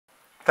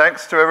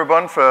thanks to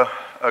everyone for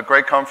a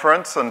great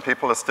conference, and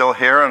people are still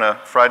here on a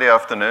Friday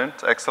afternoon.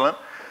 It's excellent.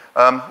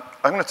 I'm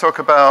going to talk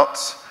about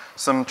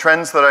some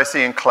trends that I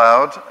see in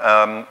cloud,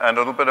 and a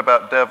little bit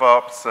about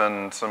DevOps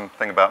and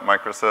something about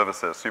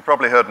microservices. So you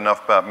probably heard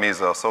enough about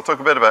Mesos. I'll talk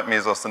a bit about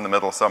Mesos in the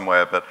middle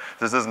somewhere, but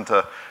this isn't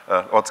a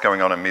what's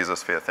going on in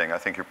Mesosphere thing. I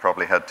think you've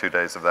probably had 2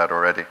 days of that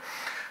already.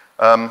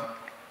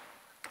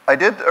 I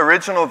did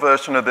original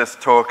version of this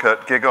talk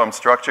at GigaOM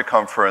Structure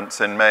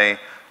Conference in May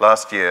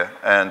last year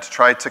and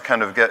tried to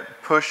kind of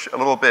push a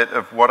little bit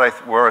of where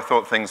I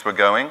thought things were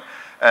going.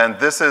 And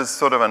this is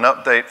sort of an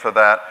update for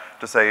that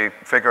to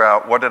figure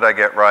out what did I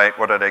get right,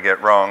 what did I get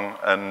wrong,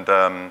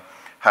 and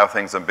how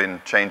things have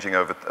been changing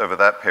over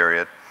that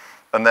period.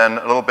 And then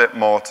a little bit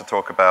more to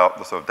talk about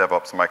the sort of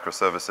DevOps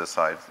microservices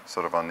side,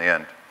 sort of on the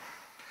end.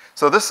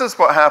 So this is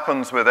what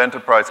happens with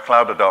enterprise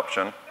cloud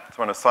adoption. It's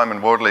one of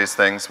Simon Wardley's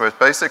things, where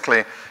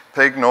basically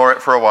they ignore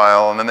it for a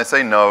while, and then they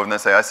say no, and they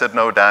say, I said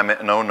no, damn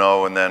it,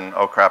 no, and then,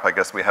 oh crap, I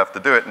guess we have to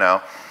do it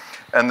now.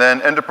 And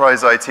then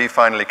enterprise IT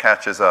finally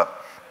catches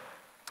up.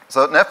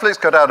 So Netflix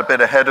got out a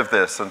bit ahead of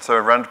this, and so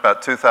around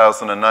about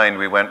 2009,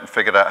 we went and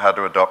figured out how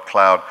to adopt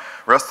cloud.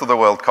 The rest of the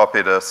world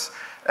copied us.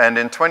 And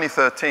in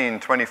 2013,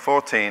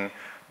 2014,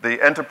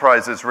 the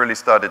enterprises really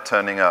started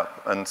turning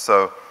up. And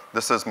so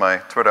this is my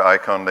Twitter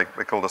icon. They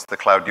called us the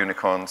cloud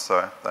unicorns,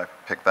 so I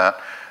picked that.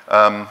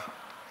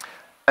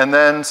 And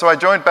then, so I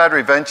joined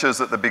Battery Ventures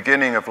at the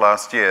beginning of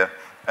last year,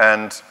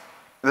 and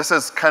this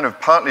is kind of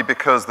partly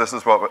because this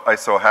is what I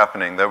saw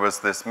happening. There was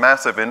this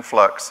massive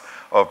influx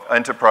of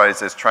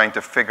enterprises trying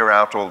to figure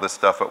out all this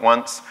stuff at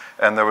once,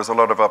 and there was a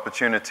lot of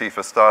opportunity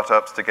for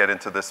startups to get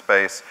into this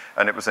space,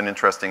 and it was an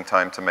interesting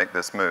time to make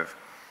this move.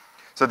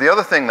 So the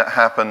other thing that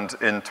happened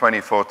in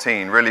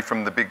 2014, really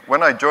from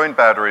when I joined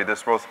Battery,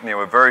 this was,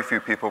 very few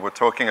people were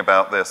talking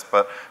about this,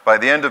 but by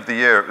the end of the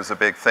year, it was a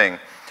big thing.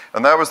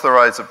 And that was the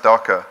rise of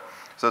Docker.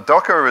 So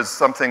Docker is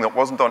something that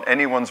wasn't on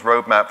anyone's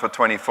roadmap for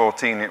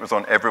 2014, it was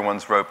on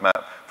everyone's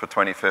roadmap for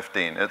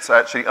 2015. It's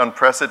actually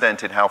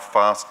unprecedented how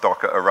fast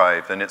Docker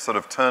arrived, and it sort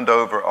of turned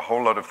over a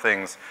whole lot of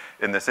things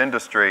in this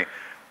industry,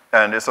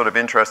 and it's sort of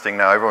interesting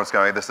now, everyone's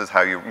going, this is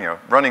how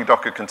running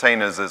Docker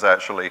containers is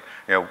actually,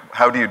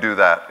 how do you do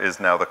that is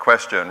now the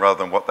question,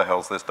 rather than what the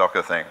hell's this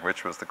Docker thing,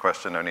 which was the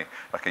question only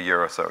like a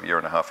year or so, a year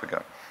and a half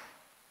ago.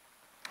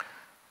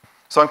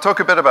 So I'm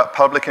talking a bit about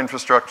public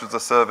infrastructure as a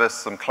service,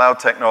 some cloud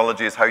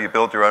technologies, how you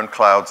build your own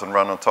clouds and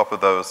run on top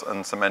of those,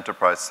 and some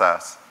enterprise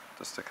SaaS,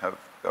 just to go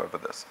over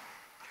this.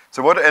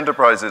 So what do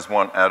enterprises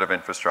want out of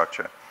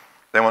infrastructure?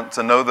 They want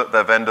to know that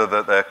their vendor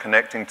that they're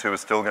connecting to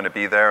is still going to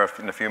be there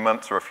in a few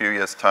months or a few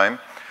years' time.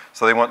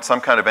 So they want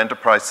some kind of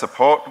enterprise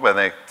support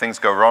where things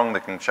go wrong, they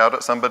can shout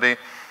at somebody.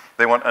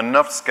 They want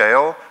enough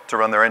scale to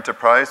run their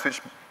enterprise,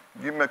 which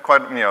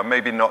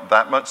maybe not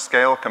that much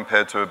scale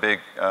compared to a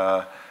big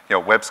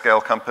web scale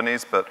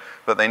companies, but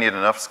they need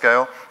enough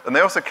scale. And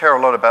they also care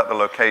a lot about the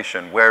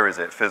location. Where is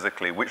it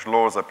physically? Which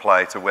laws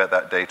apply to where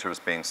that data is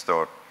being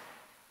stored?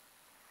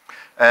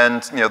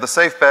 And the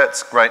safe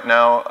bets right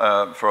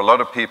now for a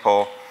lot of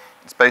people,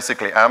 it's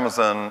basically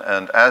Amazon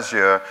and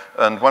Azure.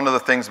 And one of the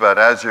things about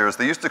Azure is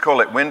they used to call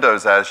it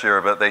Windows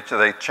Azure, but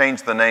they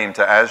changed the name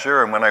to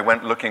Azure. And when I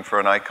went looking for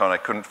an icon, I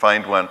couldn't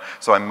find one,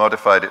 so I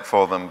modified it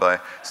for them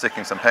by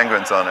sticking some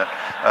penguins on it.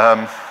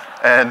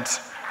 And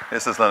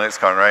this is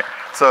LinuxCon, right?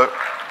 So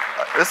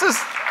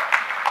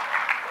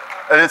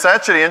and it's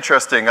actually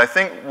interesting. I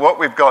think what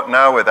we've got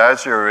now with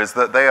Azure is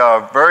that they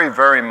are very,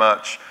 very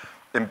much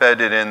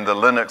embedded in the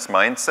Linux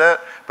mindset,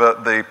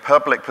 but the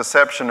public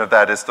perception of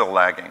that is still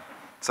lagging.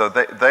 So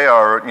they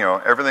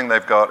are, everything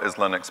they've got is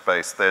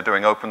Linux-based. They're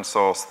doing open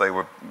source. They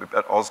were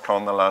at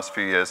OSCON the last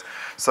few years.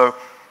 So,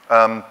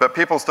 but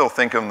people still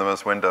think of them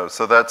as Windows.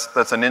 So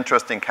that's an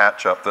interesting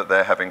catch-up that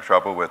they're having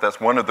trouble with.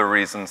 That's one of the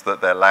reasons that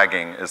they're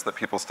lagging, is that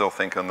people still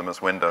think of them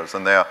as Windows,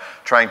 and they are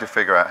trying to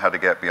figure out how to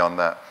get beyond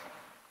that.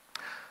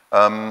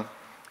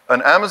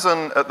 And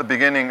Amazon at the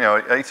beginning,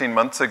 18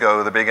 months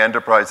ago, the big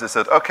enterprises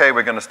said, okay,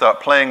 we're going to start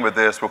playing with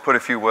this. We'll put a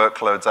few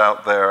workloads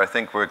out there. I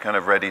think we're kind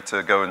of ready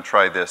to go and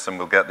try this, and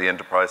we'll get the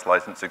enterprise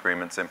license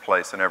agreements in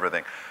place and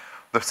everything.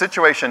 The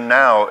situation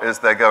now is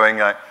they're going,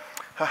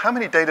 how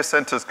many data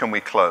centers can we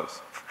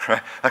close?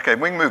 Right? Okay,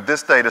 we can move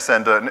this data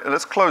center,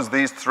 let's close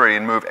these 3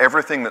 and move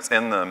everything that's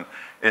in them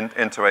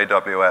into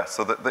AWS,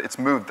 so that it's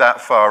moved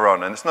that far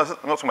on. And it's not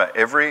talking about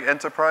every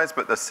enterprise,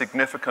 but a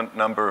significant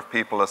number of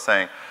people are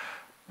saying,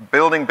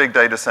 building big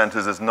data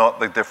centers is not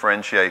the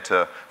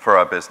differentiator for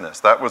our business.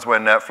 That was where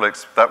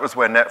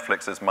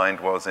Netflix's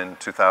mind was in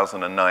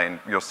 2009.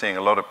 You're seeing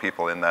a lot of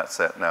people in that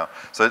set now.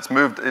 So it's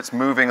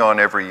moving on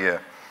every year.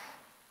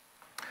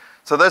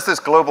 So there's this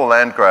global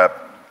land grab.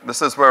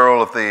 This is where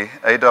all of the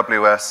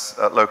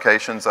AWS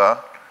locations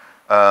are.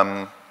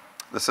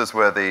 This is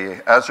where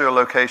the Azure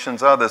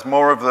locations are. There's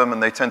more of them,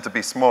 and they tend to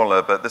be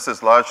smaller, but this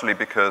is largely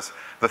because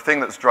the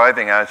thing that's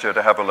driving Azure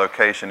to have a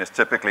location is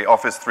typically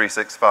Office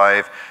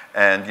 365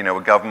 and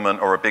a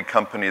government or a big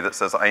company that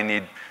says, I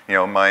need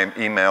my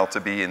email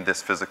to be in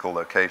this physical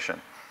location.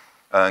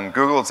 And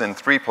Google's in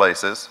 3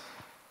 places.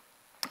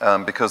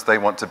 because they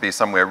want to be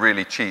somewhere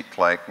really cheap,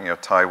 like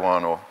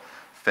Taiwan or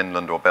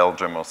Finland or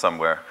Belgium or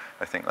somewhere.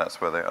 I think that's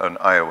where they own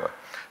Iowa.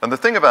 And the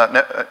thing about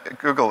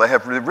Google, they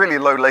have really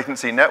low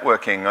latency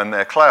networking on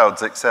their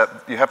clouds,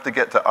 except you have to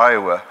get to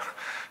Iowa.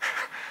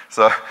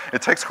 So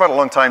it takes quite a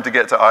long time to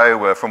get to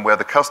Iowa from where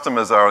the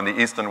customers are on the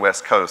east and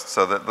west coast,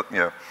 so that,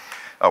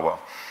 oh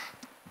well.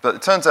 But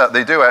it turns out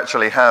they do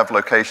actually have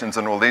locations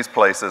in all these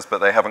places, but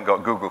they haven't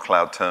got Google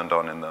Cloud turned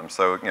on in them.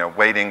 So,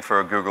 waiting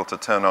for Google to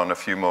turn on a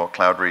few more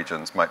cloud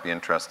regions might be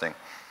interesting.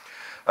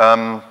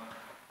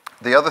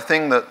 The other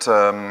thing that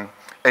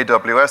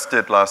AWS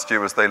did last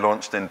year was they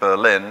launched in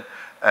Berlin,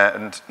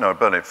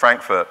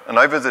 Frankfurt. And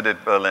I visited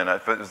Berlin. I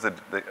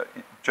visited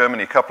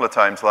Germany a couple of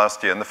times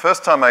last year. And the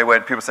first time I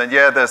went, people said,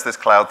 yeah, there's this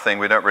cloud thing.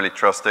 We don't really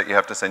trust it. You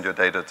have to send your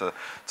data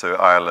to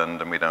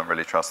Ireland, and we don't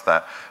really trust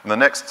that. And the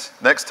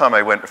next time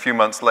I went, a few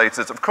months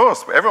later, of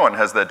course, everyone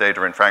has their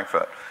data in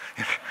Frankfurt.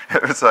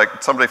 It was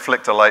like somebody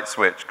flicked a light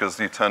switch because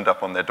you turned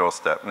up on their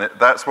doorstep. And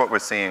that's what we're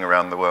seeing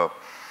around the world.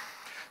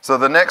 So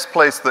the next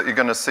place that you're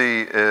going to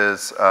see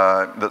is,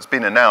 that's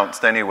been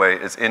announced anyway,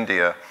 is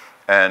India.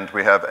 And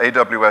we have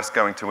AWS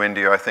going to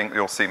India. I think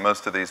you'll see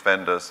most of these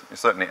vendors,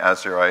 certainly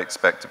Azure I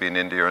expect to be in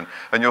India,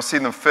 and you'll see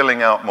them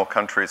filling out more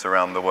countries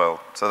around the world.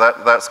 So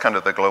that's kind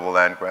of the global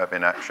land grab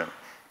in action.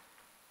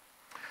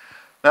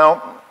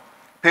 Now,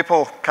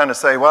 people kind of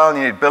say, well,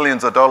 you need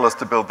billions of dollars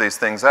to build these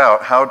things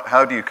out.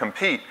 How do you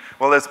compete?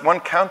 Well, there's one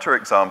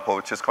counterexample,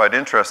 which is quite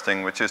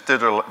interesting, which is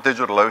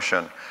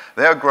DigitalOcean.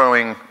 They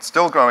are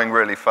still growing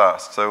really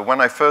fast. So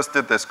when I first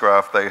did this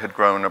graph, they had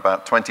grown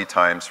about 20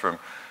 times from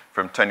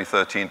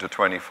 2013 to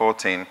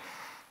 2014.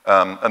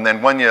 And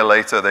then 1 year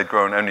later, they'd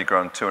only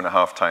grown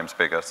 2.5 times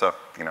bigger. So,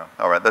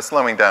 all right, they're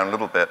slowing down a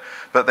little bit.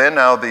 But they're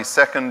now the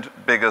second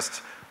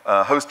biggest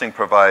hosting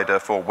provider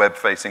for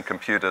web-facing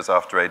computers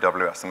after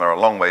AWS. And they're a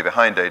long way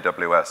behind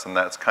AWS, and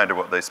that's kind of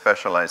what they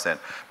specialize in.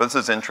 But this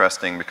is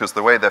interesting because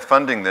the way they're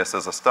funding this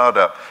as a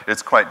startup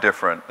is quite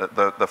different.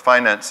 The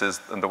finances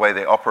and the way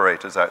they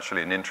operate is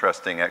actually an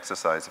interesting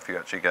exercise if you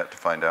actually get to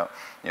find out,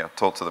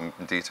 talk to them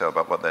in detail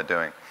about what they're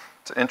doing.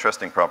 It's an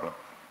interesting problem.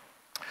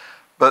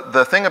 But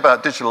the thing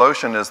about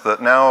DigitalOcean is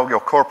that now your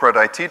corporate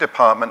IT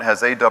department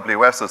has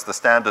AWS as the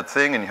standard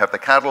thing, and you have the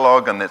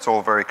catalog, and it's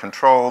all very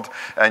controlled,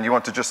 and you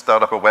want to just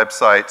start up a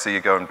website, so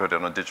you go and put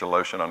it on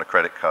DigitalOcean on a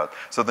credit card.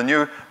 So the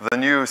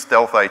new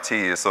stealth IT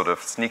is sort of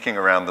sneaking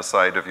around the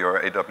side of your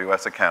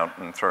AWS account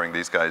and throwing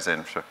these guys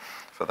in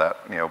for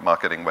that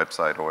marketing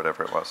website or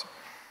whatever it was.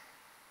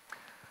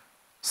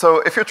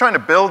 So if you're trying to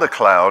build a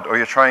cloud, or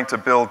you're trying to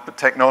build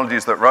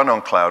technologies that run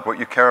on cloud, what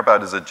you care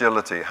about is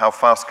agility. How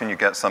fast can you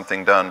get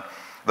something done?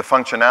 The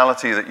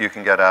functionality that you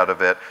can get out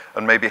of it,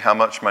 and maybe how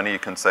much money you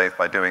can save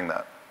by doing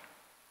that.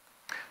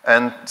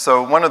 And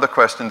so one of the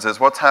questions is,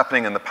 what's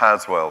happening in the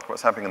PaaS world?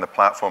 What's happening in the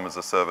platform as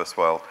a service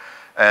world?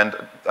 And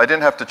I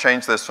didn't have to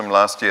change this from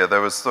last year.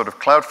 There was sort of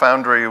Cloud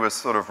Foundry was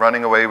sort of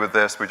running away with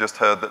this. We just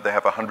heard that they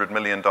have $100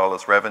 million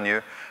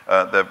revenue.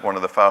 They're one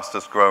of the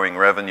fastest growing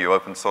revenue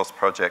open source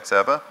projects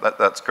ever.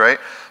 That's great.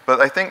 But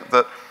I think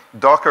that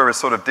Docker is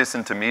sort of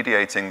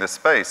disintermediating this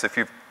space. If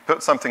you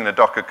put something in a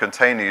Docker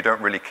container, you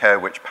don't really care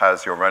which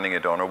PaaS you're running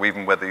it on, or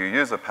even whether you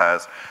use a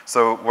PaaS.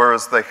 So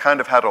whereas they kind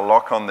of had a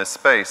lock on this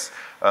space,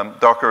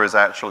 Docker is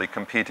actually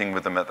competing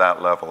with them at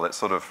that level. It's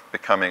sort of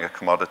becoming a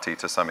commodity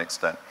to some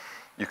extent.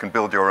 You can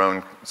build your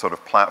own sort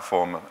of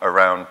platform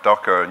around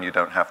Docker, and you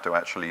don't have to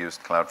actually use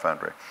Cloud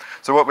Foundry.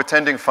 So what we're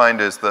tending to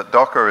find is that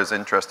Docker is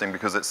interesting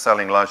because it's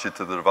selling largely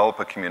to the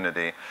developer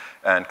community,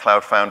 and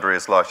Cloud Foundry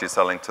is largely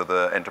selling to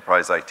the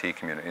enterprise IT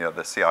community,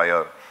 the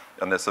CIO.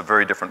 And there's some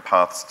very different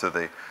paths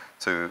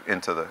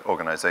into the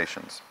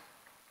organizations.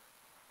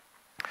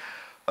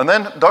 And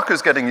then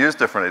Docker's getting used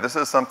differently. This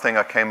is something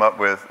I came up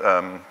with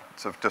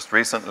sort of just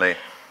recently.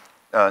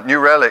 New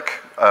Relic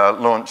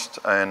launched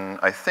in,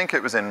 I think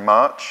it was in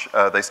March.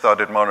 They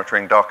started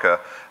monitoring Docker,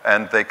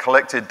 and they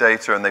collected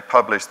data, and they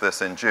published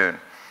this in June.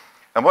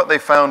 And what they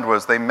found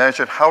was they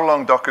measured how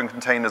long Docker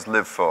containers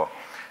live for.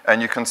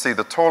 And you can see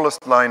the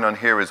tallest line on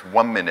here is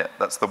 1 minute.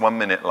 That's the 1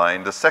 minute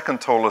line. The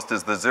second tallest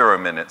is the 0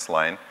 minutes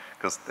line,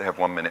 because they have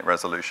 1 minute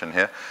resolution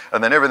here.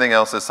 And then everything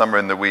else is somewhere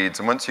in the weeds.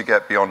 And once you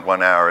get beyond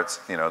 1 hour, it's,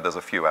 there's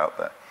a few out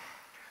there.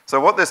 So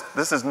what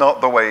this is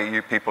not the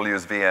way people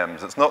use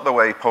VMs. It's not the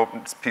way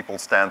people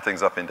stand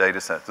things up in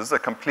data sets. This is a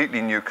completely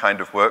new kind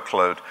of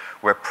workload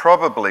where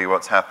probably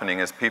what's happening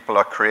is people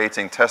are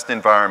creating test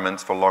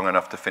environments for long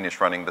enough to finish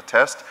running the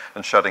test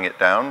and shutting it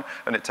down,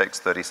 and it takes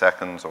 30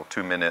 seconds or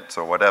 2 minutes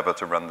or whatever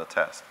to run the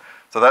test.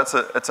 So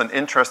it's an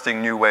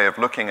interesting new way of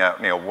looking at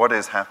what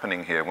is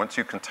happening here. Once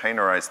you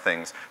containerize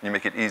things, you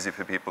make it easy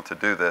for people to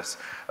do this,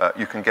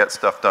 you can get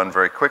stuff done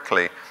very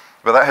quickly.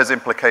 But that has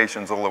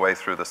implications all the way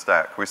through the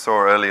stack. We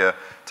saw earlier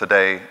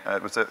today,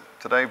 was it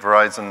today?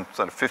 Verizon,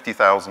 sort of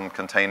 50,000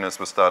 containers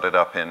were started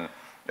up in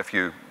a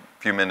few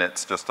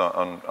minutes just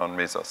on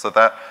Mesos. So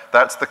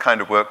that's the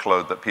kind of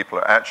workload that people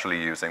are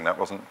actually using. That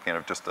wasn't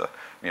just a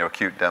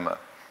cute demo.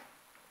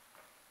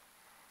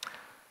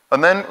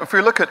 And then if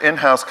we look at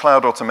in-house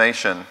cloud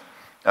automation,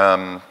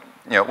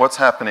 what's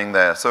happening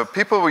there? So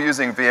people were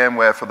using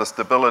VMware for the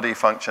stability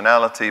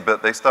functionality,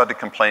 but they started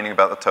complaining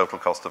about the total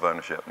cost of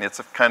ownership. And it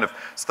kind of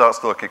starts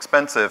to look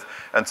expensive,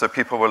 and so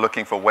people were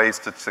looking for ways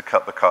to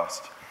cut the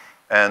cost.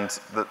 And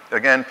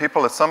again,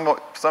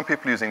 some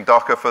people using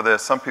Docker for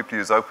this, some people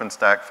use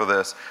OpenStack for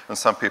this, and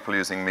some people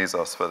using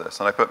Mesos for this.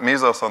 And I put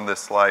Mesos on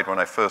this slide when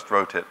I first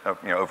wrote it,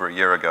 over a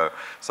year ago.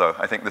 So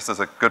I think this is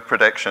a good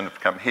prediction to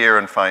come here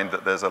and find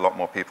that there's a lot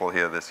more people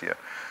here this year.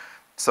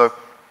 So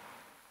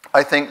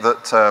I think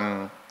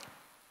that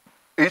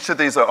each of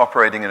these are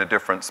operating in a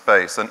different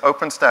space. And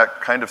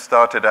OpenStack kind of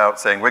started out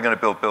saying, we're going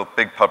to build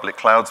big public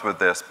clouds with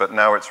this, but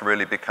now it's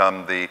really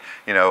become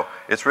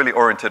it's really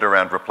oriented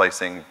around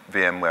replacing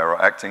VMware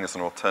or acting as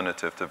an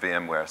alternative to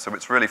VMware. So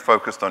it's really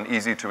focused on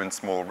easy to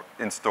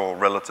install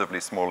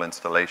relatively small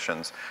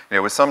installations,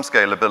 with some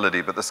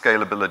scalability, but the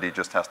scalability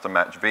just has to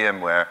match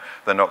VMware.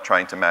 They're not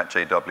trying to match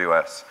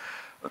AWS.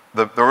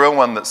 The real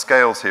one that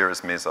scales here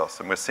is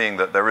Mesos, and we're seeing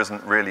that there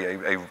isn't really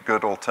a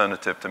good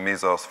alternative to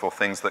Mesos for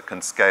things that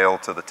can scale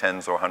to the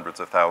tens or hundreds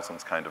of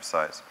thousands kind of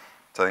size.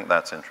 So I think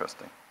that's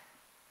interesting.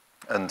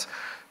 And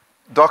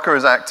Docker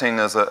is acting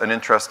as an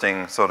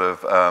interesting sort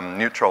of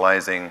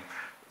neutralizing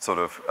sort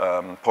of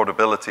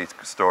portability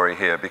story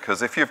here,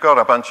 because if you've got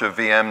a bunch of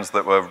VMs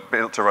that were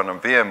built to run on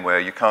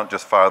VMware, you can't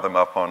just fire them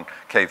up on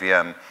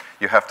KVM.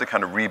 You have to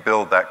kind of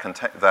rebuild that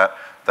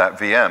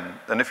VM.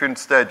 And if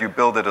instead you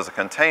build it as a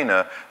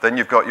container, then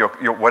you've got your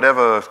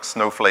whatever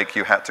snowflake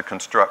you had to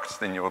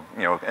construct in your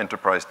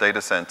enterprise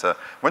data center.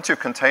 Once you've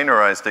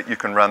containerized it, you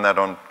can run that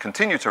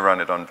continue to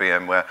run it on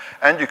VMware,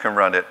 and you can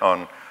run it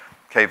on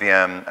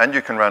KVM, and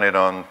you can run it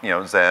on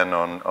Xen,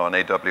 on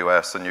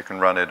AWS, and you can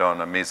run it on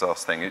a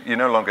Mesos thing. You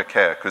no longer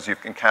care, because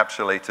you've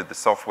encapsulated the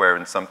software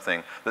in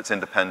something that's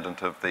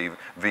independent of the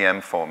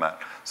VM format.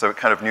 So it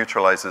kind of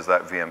neutralizes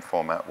that VM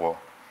format war.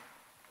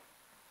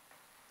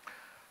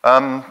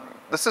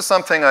 This is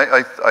something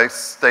I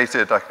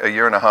stated a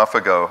year and a half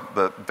ago,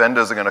 that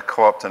vendors are going to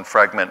co-opt and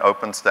fragment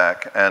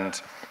OpenStack.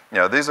 And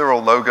these are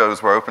all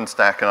logos where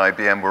OpenStack and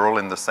IBM were all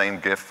in the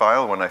same GIF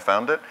file when I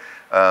found it.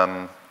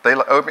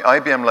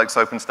 IBM likes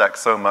OpenStack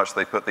so much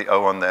they put the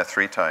O on there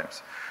 3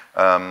 times.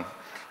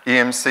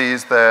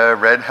 EMC's there,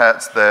 Red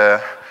Hat's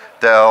there,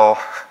 Dell.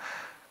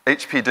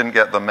 HP didn't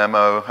get the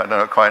memo. I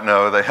don't quite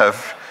know. They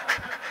have,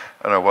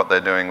 I don't know what they're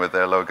doing with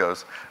their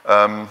logos.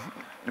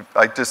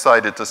 I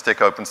decided to stick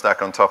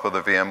OpenStack on top of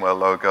the VMware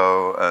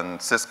logo, and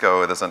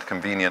Cisco, there's a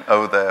convenient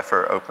O there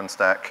for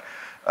OpenStack.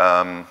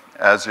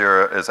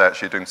 Azure is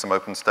actually doing some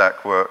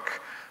OpenStack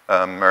work.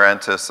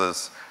 Mirantis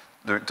is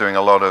doing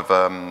a lot of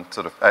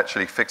sort of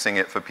actually fixing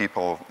it for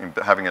people,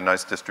 having a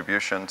nice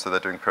distribution, so they're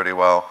doing pretty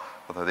well,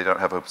 although they don't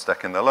have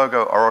OpenStack in their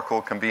logo.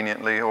 Oracle,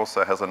 conveniently,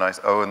 also has a nice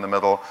O in the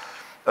middle.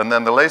 And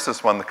then the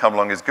latest one that come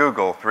along is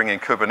Google, bringing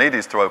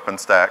Kubernetes to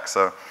OpenStack.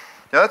 So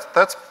yeah,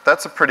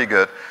 that's a pretty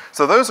good.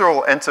 So those are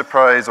all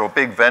enterprise or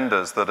big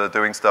vendors that are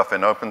doing stuff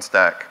in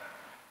OpenStack.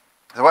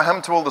 So what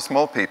happened to all the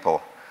small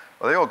people?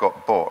 Well, they all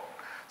got bought.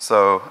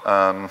 So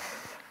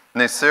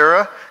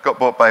Nicira got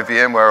bought by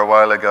VMware a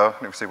while ago.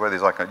 Let me see where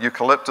these are.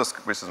 Eucalyptus,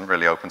 which isn't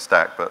really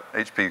OpenStack, but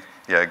HP,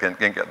 yeah, again,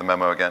 didn't get the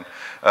memo again.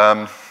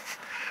 And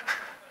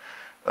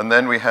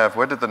then we have,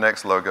 where did the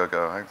next logo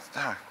go?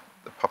 They're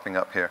popping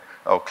up here.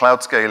 Oh,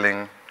 Cloud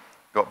Scaling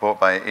got bought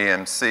by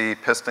EMC,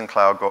 Piston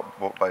Cloud got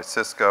bought by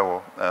Cisco,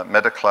 or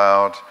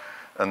MetaCloud,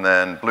 and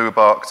then Blue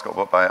Box got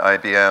bought by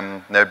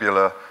IBM,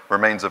 Nebula,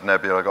 remains of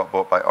Nebula got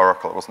bought by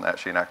Oracle. It wasn't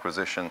actually an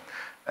acquisition.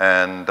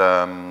 And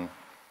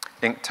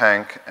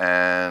Inktank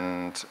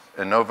and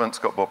Innovance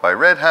got bought by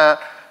Red Hat,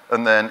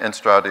 and then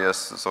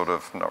Enstradius, sort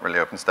of not really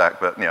OpenStack,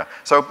 but yeah.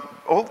 So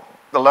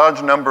the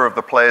large number of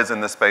the players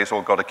in this space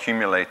all got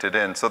accumulated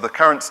in. So the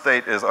current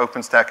state is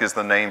OpenStack is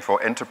the name for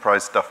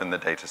enterprise stuff in the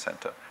data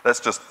center. That's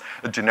just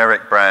a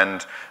generic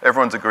brand.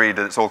 Everyone's agreed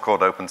that it's all called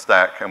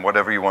OpenStack, and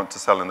whatever you want to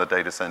sell in the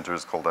data center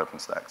is called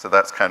OpenStack. So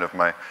that's kind of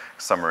my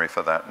summary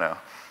for that now.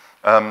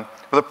 But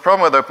the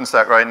problem with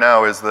OpenStack right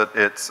now is that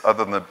it's,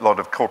 other than a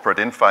lot of corporate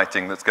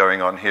infighting that's going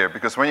on here,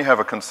 because when you have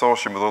a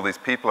consortium with all these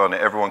people on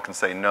it, everyone can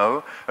say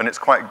no, and it's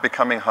quite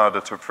becoming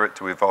harder for it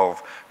to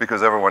evolve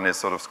because everyone is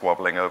sort of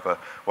squabbling over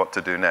what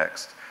to do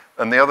next.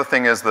 And the other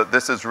thing is that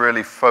this is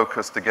really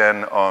focused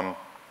again on,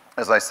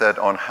 as I said,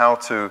 on how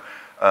to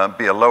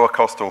be a lower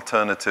cost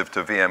alternative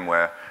to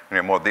VMware.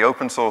 More the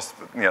open source,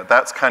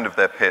 that's kind of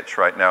their pitch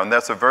right now, and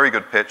that's a very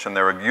good pitch, and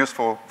there are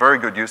useful, very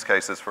good use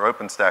cases for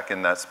OpenStack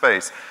in that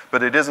space.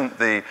 But it isn't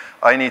the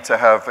I need to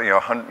have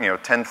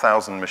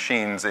 10,000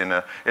 machines in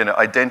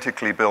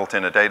identically built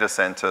in a data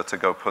center to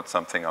go put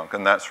something on,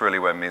 and that's really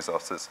where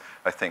Mesos has,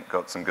 I think,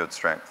 got some good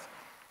strength.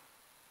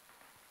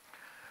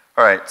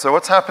 All right, so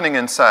what's happening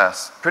in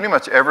SaaS? Pretty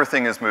much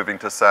everything is moving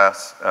to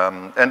SaaS.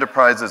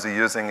 Enterprises are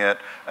using it,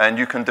 and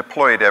you can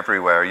deploy it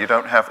everywhere. You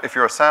don't have, if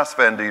you're a SaaS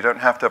vendor, you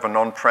don't have to have an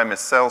on-premise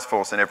sales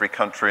force in every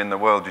country in the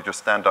world. You just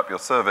stand up your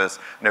service,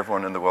 and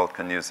everyone in the world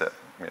can use it.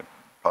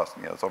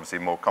 It's obviously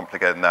more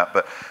complicated than that,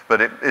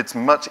 but it's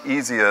much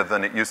easier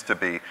than it used to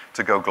be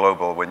to go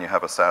global when you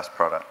have a SaaS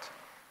product.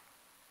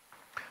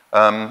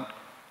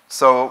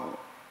 So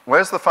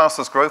where's the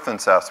fastest growth in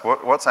SaaS?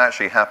 What's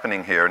actually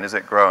happening here, and is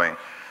it growing?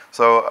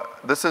 So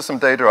this is some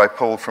data I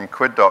pulled from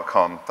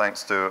quid.com,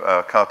 thanks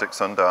to Kartik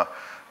Sundar.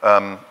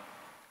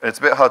 It's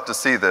a bit hard to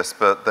see this,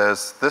 but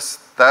there's this,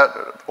 that,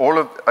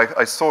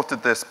 I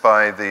sorted this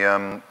by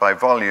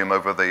volume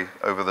over the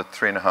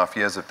 3.5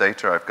 years of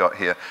data I've got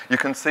here. You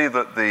can see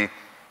that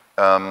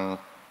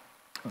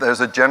there's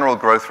a general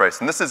growth rate,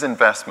 and this is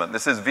investment.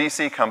 This is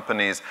VC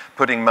companies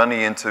putting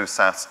money into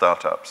SaaS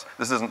startups.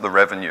 This isn't the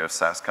revenue of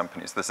SaaS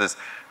companies. This is,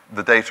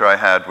 the data I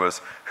had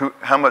was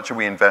how much are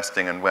we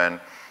investing and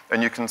when.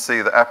 And you can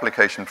see that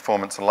application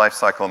performance and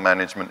lifecycle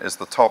management is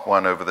the top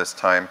one over this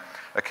time.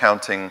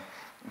 Accounting,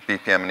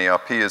 BPM and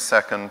ERP is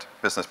second,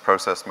 business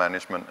process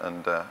management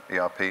and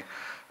ERP.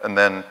 And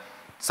then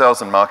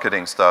sales and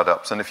marketing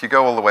startups. And if you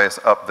go all the way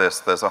up this,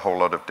 there's a whole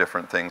lot of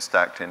different things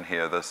stacked in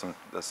here. There's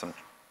some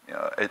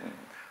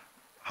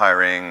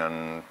hiring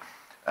and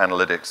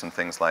analytics and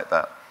things like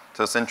that.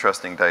 So it's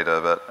interesting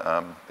data,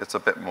 but it's a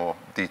bit more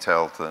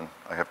detailed than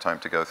I have time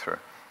to go through.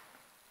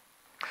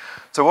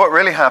 So what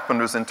really happened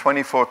was in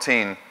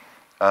 2014,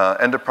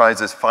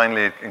 enterprises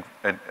finally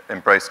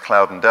embraced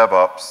cloud and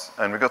DevOps,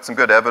 and we got some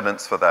good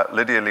evidence for that.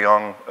 Lydia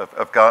Leong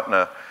of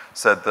Gartner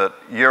said that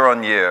year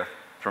on year,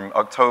 from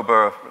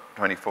October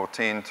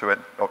 2014 to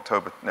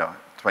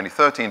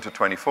 2013 to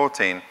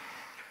 2014,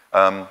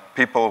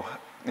 people,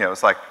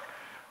 it's like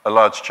a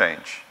large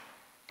change.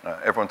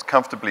 Everyone's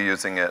comfortably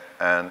using it,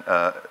 and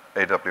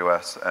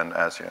AWS and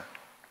Azure.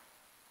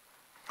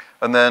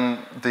 And then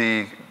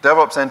the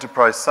DevOps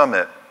Enterprise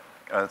Summit,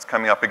 it's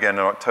coming up again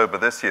in October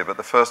this year, but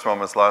the first one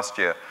was last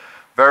year.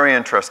 Very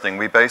interesting.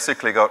 We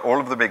basically got all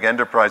of the big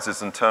enterprises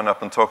to turn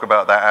up and talk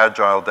about their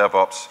agile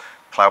DevOps,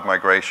 cloud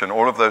migration,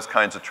 all of those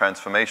kinds of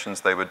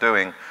transformations they were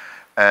doing.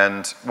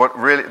 And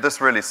this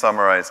really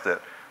summarized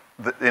it.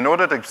 In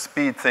order to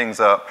speed things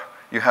up,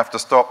 you have to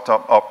stop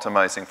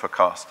optimizing for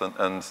cost.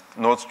 And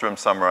Nordstrom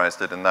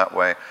summarized it in that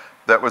way.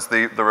 That was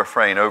the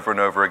refrain over and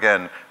over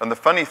again. And the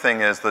funny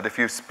thing is that if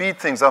you speed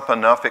things up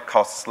enough, it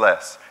costs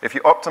less. If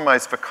you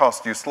optimize for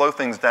cost, you slow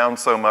things down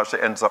so much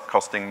it ends up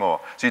costing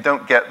more. So you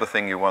don't get the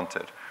thing you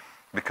wanted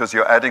because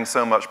you're adding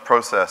so much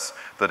process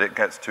that it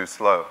gets too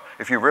slow.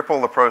 If you rip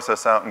all the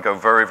process out and go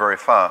very, very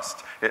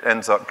fast, it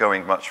ends up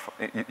going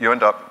you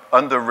end up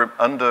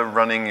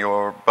underrunning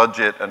your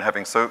budget and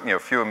having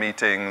fewer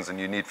meetings, and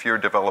you need fewer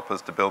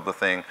developers to build the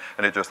thing,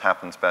 and it just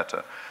happens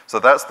better. So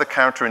that's the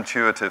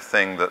counterintuitive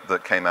thing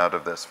that came out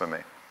of this for me.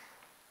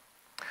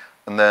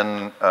 And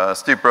then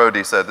Steve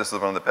Brody said this is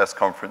one of the best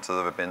conferences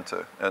I've ever been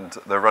to, and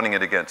they're running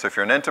it again. So if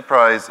you're an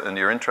enterprise and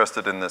you're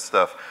interested in this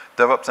stuff,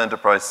 DevOps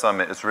Enterprise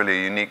Summit is really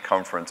a unique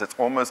conference. It's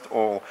almost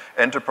all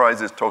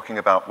enterprises talking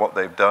about what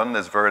they've done.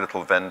 There's very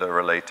little vendor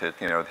related,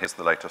 here's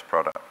the latest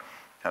product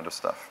kind of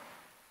stuff.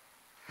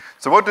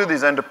 So what do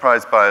these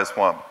enterprise buyers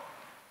want?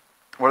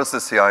 What does the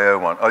CIO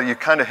want? Oh, you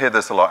kind of hear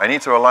this a lot. I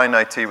need to align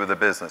IT with the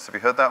business. Have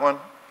you heard that one?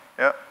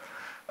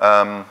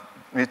 Yeah.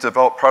 We need to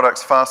develop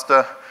products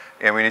faster.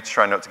 And we need to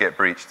try not to get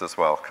breached as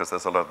well, because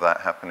there's a lot of that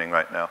happening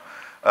right now.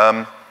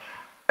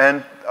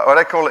 And what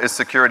I call it is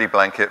security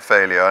blanket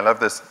failure. I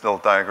love this little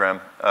diagram,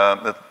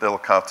 the little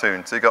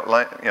cartoon. So you got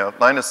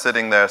Linus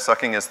sitting there,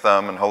 sucking his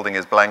thumb and holding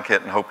his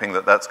blanket and hoping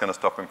that that's going to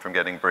stop him from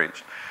getting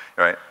breached,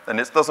 right? And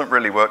it doesn't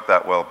really work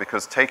that well,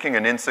 because taking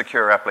an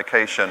insecure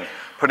application,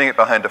 putting it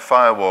behind a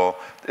firewall,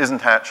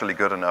 isn't actually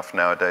good enough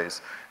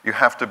nowadays. You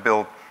have to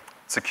build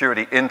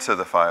security into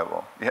the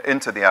firewall,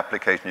 into the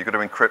application. You've got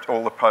to encrypt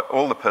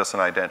all the person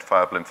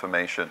identifiable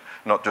information,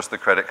 not just the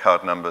credit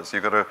card numbers.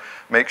 You've got to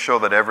make sure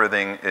that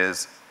everything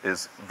is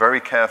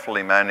very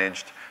carefully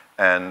managed,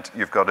 and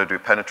you've got to do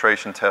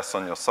penetration tests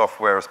on your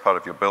software as part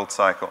of your build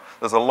cycle.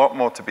 There's a lot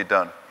more to be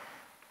done.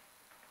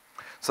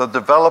 So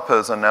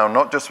developers are now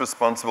not just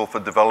responsible for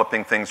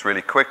developing things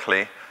really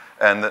quickly,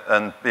 and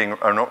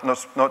are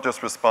not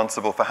just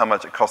responsible for how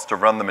much it costs to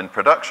run them in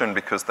production,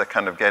 because they're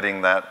kind of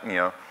getting that,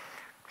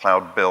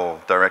 cloud bill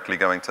directly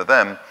going to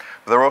them,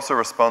 but they're also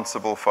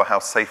responsible for how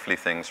safely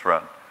things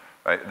run,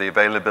 right? The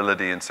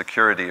availability and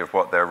security of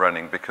what they're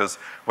running, because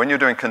when you're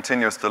doing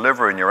continuous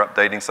delivery and you're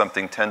updating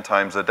something 10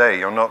 times a day,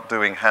 you're not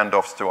doing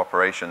handoffs to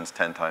operations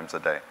 10 times a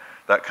day.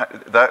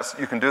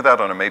 You can do that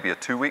on maybe a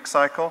 2-week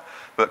cycle,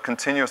 but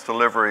continuous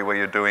delivery where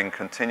you're doing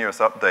continuous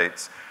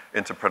updates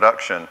into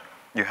production,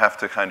 you have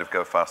to kind of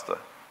go faster,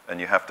 and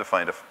you have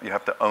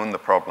to own the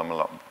problem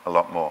a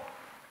lot more.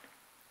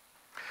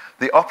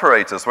 The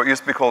operators, what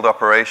used to be called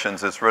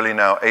operations, is really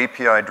now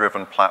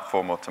API-driven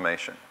platform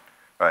automation,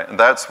 right? And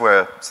that's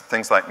where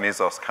things like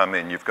Mesos come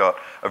in. You've got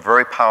a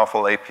very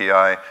powerful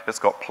API, it's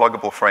got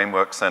pluggable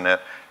frameworks in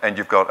it, and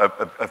you've got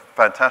a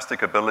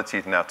fantastic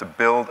ability now to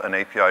build an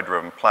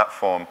API-driven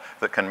platform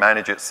that can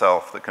manage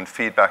itself, that can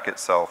feedback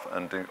itself,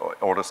 and do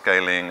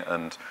auto-scaling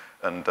and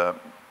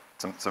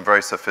some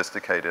very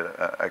sophisticated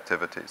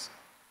activities.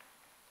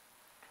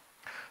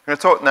 I'm going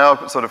to talk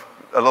now sort of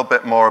a little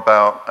bit more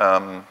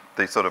about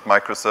the sort of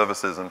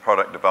microservices and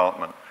product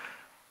development.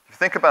 If you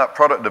think about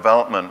product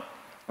development,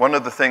 one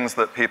of the things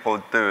that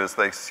people do is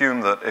they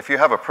assume that if you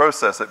have a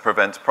process, it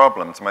prevents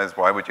problems.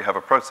 Why would you have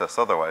a process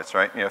otherwise,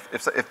 right? You know,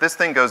 if this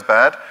thing goes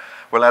bad,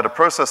 we'll add a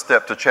process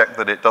step to check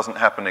that it doesn't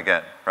happen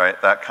again,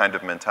 right? That kind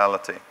of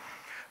mentality.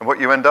 And what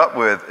you end up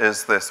with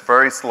is this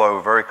very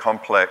slow, very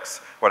complex,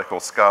 what I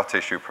call scar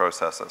tissue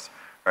processes,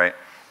 right?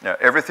 You know,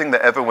 everything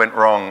that ever went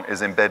wrong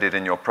is embedded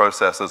in your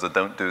processes, or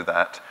don't do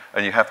that.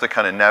 And you have to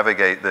kind of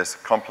navigate this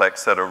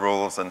complex set of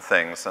rules and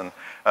things. And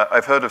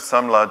I've heard of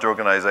some large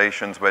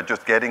organizations where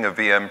just getting a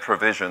VM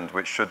provisioned,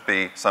 which should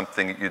be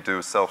something that you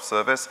do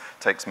self-service,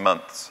 takes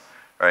months,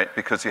 right?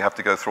 Because you have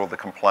to go through all the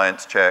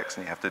compliance checks,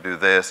 and you have to do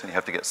this, and you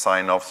have to get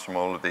sign-offs from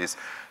all of these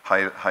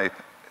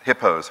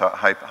HIPPOs,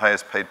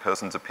 highest paid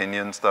person's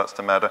opinion starts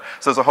to matter.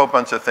 So there's a whole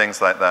bunch of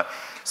things like that.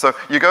 So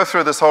you go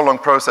through this whole long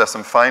process,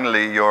 and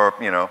finally your,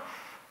 you know,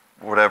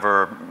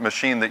 whatever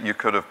machine that you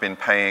could have been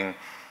paying,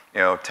 you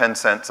know, 10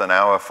 cents an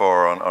hour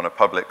for on a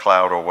public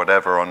cloud or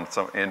whatever on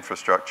some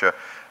infrastructure,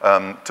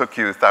 took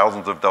you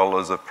thousands of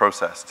dollars of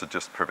process to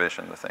just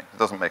provision the thing. It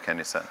doesn't make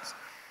any sense.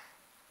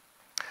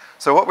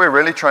 So what we're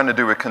really trying to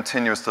do with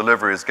continuous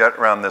delivery is get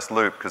around this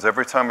loop, because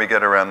every time we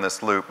get around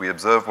this loop, we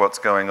observe what's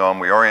going on,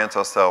 we orient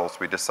ourselves,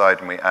 we decide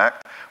and we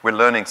act. We're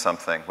learning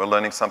something. We're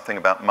learning something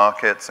about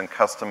markets and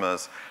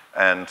customers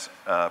and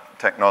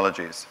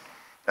technologies.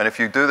 And if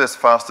you do this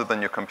faster than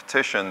your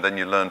competition, then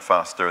you learn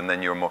faster and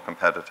then you're more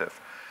competitive.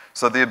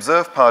 So the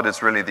observe part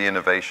is really the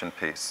innovation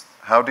piece.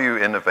 How do you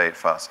innovate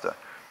faster?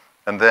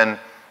 And then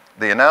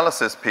the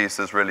analysis piece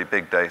is really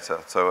big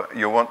data. So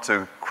you want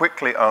to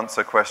quickly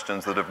answer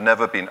questions that have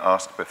never been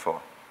asked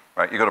before,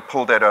 right? You've got to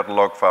pull data out of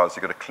log files,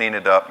 you've got to clean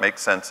it up, make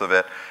sense of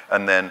it,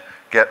 and then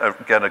get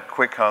a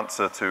quick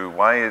answer to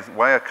why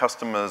are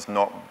customers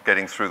not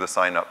getting through the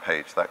sign-up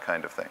page, that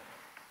kind of thing.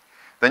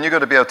 Then you've got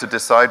to be able to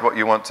decide what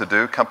you want to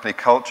do. Company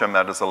culture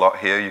matters a lot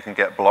here. You can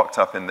get blocked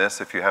up in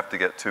this if you have to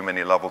get too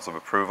many levels of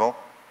approval.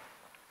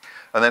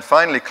 And then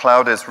finally,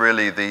 cloud is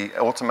really the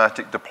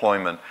automatic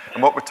deployment.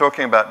 And what we're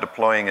talking about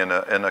deploying in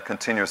a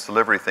continuous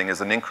delivery thing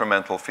is an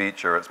incremental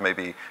feature. It's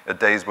maybe a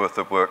day's worth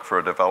of work for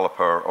a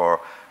developer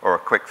or a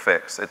quick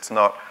fix. It's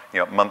not, you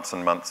know, months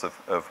and months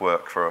of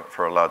work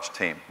for a large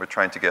team. We're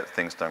trying to get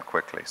things done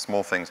quickly,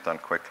 small things done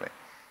quickly.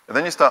 And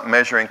then you start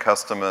measuring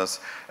customers,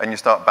 and you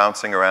start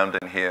bouncing around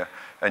in here,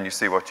 and you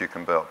see what you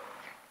can build.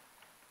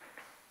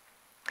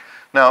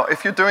 Now,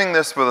 if you're doing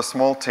this with a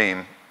small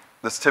team,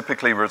 this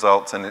typically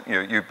results in,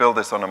 you build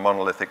this on a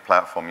monolithic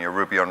platform, your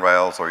Ruby on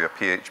Rails or your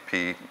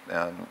PHP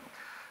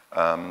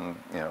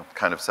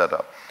kind of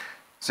setup.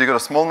 So you've got a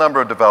small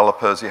number of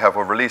developers, you have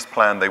a release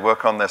plan, they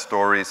work on their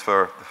stories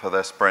for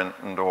their sprint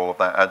and all of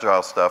that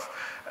agile stuff,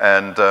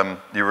 and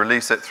you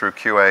release it through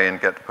QA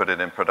and get to put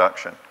it in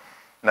production.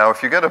 Now,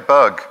 if you get a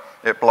bug,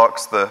 it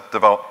blocks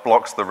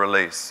the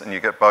release, and you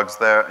get bugs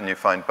there, and you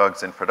find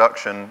bugs in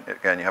production.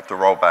 Again, you have to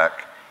roll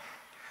back.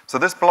 So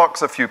this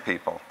blocks a few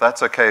people.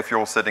 That's okay if you're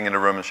all sitting in a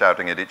room and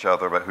shouting at each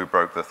other about who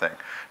broke the thing.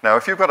 Now,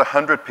 if you've got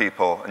 100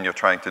 people and you're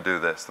trying to do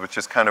this, which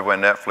is kind of where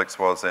Netflix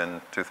was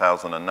in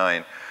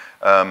 2009,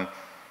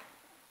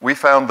 we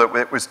found that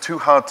it was too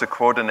hard to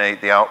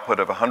coordinate the output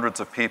of hundreds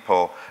of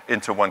people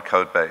into one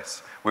code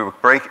base.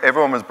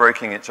 Everyone was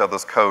breaking each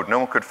other's code. No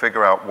one could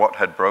figure out what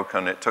had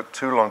broken. It took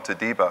too long to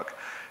debug.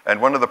 And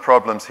one of the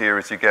problems here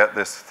is you get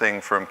this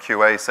thing from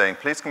QA saying,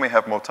 please can we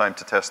have more time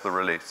to test the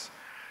release?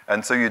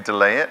 And so you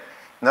delay it.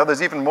 Now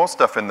there's even more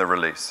stuff in the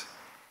release,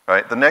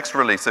 right? The next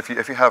release, if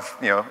you have,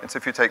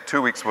 if you take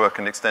 2 weeks work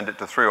and extend it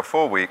to 3 or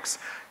 4 weeks,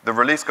 the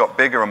release got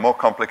bigger and more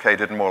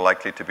complicated and more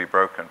likely to be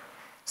broken.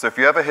 So if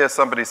you ever hear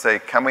somebody say,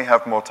 can we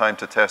have more time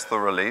to test the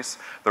release?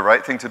 The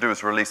right thing to do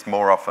is release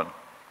more often.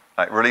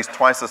 Like release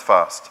twice as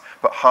fast,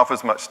 but half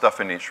as much stuff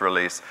in each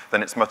release,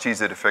 then it's much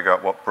easier to figure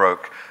out what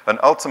broke. And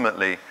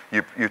ultimately,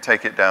 you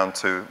take it down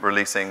to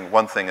releasing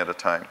one thing at a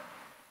time.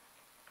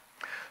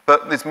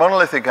 But these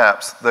monolithic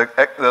apps,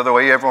 the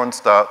way everyone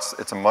starts,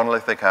 it's a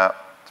monolithic app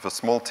for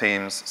small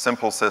teams,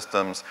 simple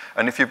systems,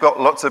 and if you've got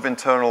lots of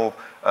internal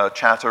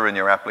chatter in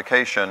your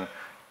application,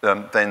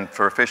 then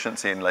for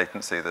efficiency and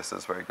latency, this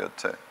is very good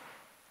too.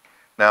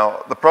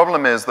 Now, the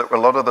problem is that a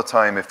lot of the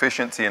time,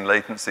 efficiency and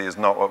latency is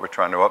not what we're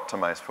trying to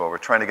optimize for. We're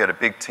trying to get a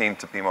big team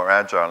to be more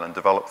agile and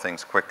develop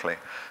things quickly.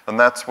 And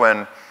that's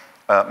when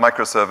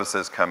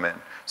microservices come in.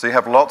 So you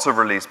have lots of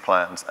release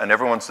plans, and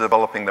everyone's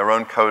developing their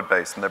own code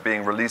base, and they're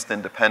being released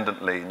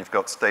independently, and you've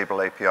got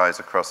stable APIs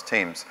across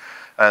teams.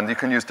 And you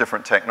can use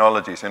different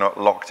technologies. You're not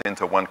locked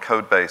into one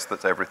code base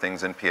that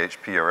everything's in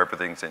PHP or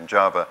everything's in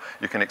Java.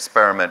 You can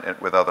experiment it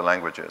with other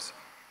languages.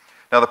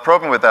 Now, the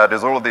problem with that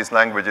is all of these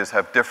languages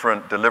have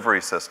different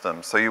delivery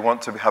systems, so you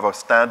want to have a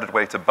standard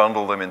way to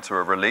bundle them into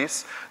a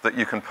release that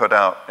you can put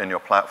out in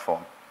your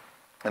platform.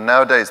 And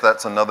nowadays,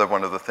 that's another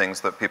one of the things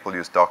that people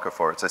use Docker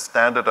for. It's a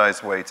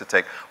standardized way to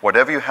take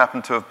whatever you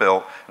happen to have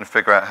built and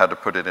figure out how to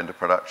put it into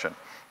production.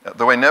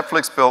 The way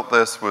Netflix built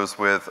this was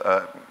with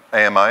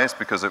AMIs,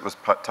 because it was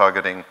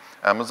targeting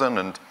Amazon,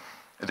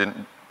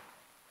 and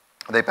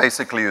they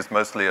basically used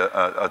mostly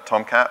a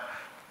Tomcat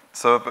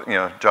server,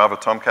 Java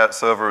Tomcat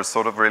server is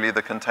sort of really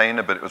the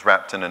container, but it was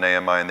wrapped in an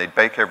AMI, and they'd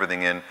bake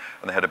everything in,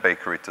 and they had a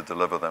bakery to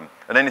deliver them.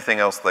 And anything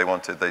else they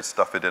wanted, they'd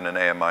stuff it in an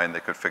AMI, and they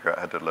could figure out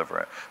how to deliver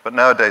it. But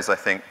nowadays, I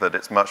think that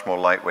it's much more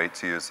lightweight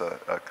to use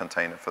a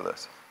container for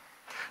this.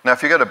 Now,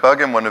 if you get a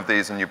bug in one of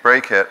these and you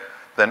break it,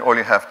 then all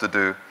you have to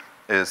do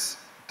is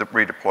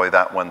redeploy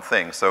that one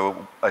thing.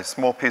 So a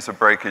small piece of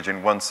breakage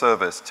in one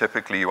service,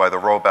 typically you either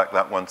roll back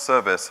that one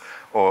service,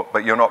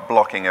 but you're not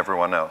blocking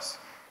everyone else.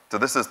 So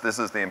this is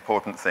the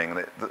important thing.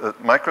 The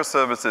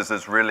microservices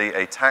is really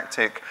a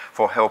tactic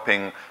for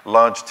helping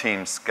large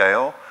teams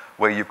scale,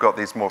 where you've got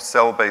these more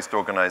cell-based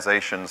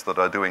organizations that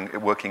are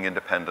working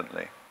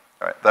independently.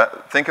 Right?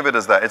 Think of it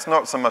as that. It's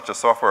not so much a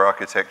software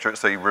architecture,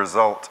 it's a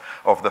result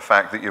of the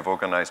fact that you've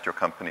organized your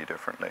company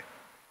differently.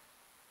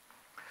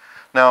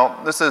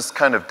 Now, this is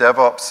kind of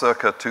DevOps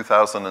circa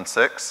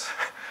 2006,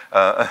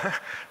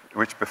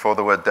 which before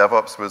the word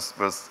DevOps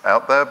was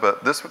out there,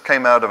 but this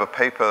came out of a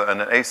paper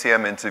and an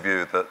ACM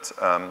interview that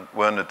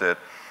Werner did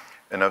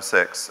in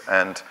 2006,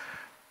 and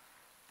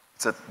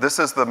so this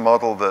is the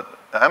model that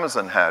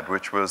Amazon had,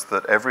 which was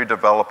that every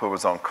developer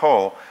was on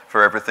call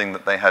for everything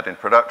that they had in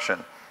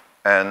production.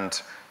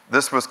 And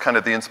this was kind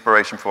of the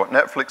inspiration for what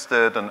Netflix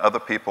did and other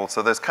people.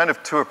 So there's kind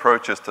of two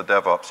approaches to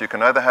DevOps. You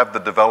can either have the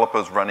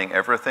developers running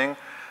everything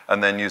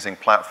and then using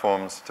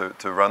platforms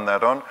to run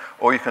that on,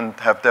 or you can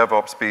have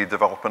DevOps be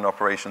development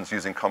operations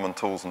using common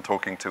tools and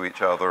talking to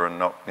each other and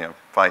not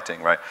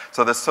fighting, right?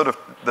 So there's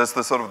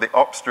the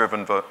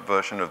ops-driven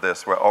version of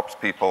this, where ops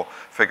people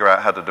figure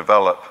out how to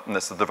develop, and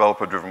there's the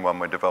developer-driven one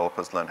where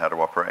developers learn how to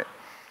operate.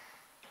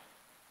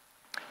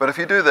 But if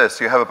you do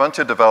this, you have a bunch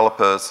of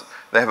developers,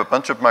 they have a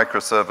bunch of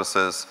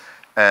microservices,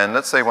 and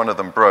let's say one of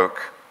them broke,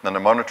 and a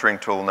monitoring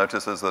tool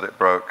notices that it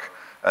broke,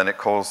 and it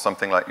calls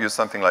use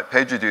something like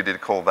PagerDuty to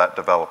call that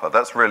developer.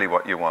 That's really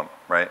what you want,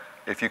 right?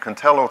 If you can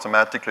tell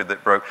automatically that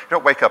it broke,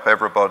 don't wake up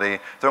everybody,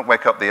 don't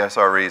wake up the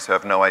SREs who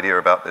have no idea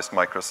about this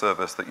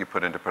microservice that you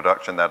put into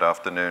production that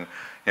afternoon.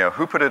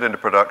 Who put it into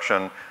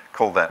production,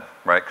 call them,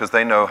 right? Because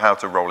they know how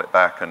to roll it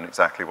back and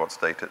exactly what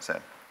state it's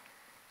in.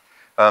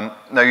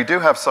 Now, you do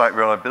have site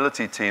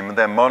reliability team, and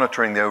they're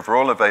monitoring the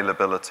overall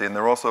availability, and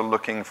they're also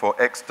looking for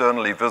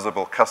externally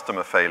visible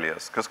customer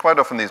failures, because quite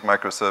often these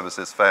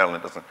microservices fail,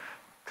 and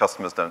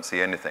customers don't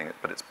see anything,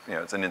 but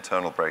it's an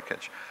internal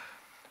breakage.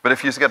 But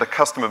if you get a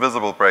customer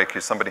visible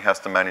breakage, somebody has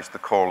to manage the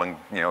call and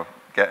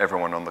get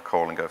everyone on the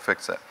call and go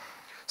fix it.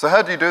 So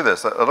how do you do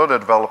this? A lot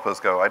of developers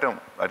go, I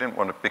didn't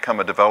want to become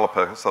a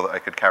developer so that I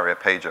could carry a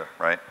pager,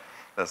 right?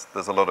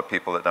 There's a lot of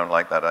people that don't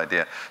like that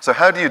idea. So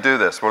how do you do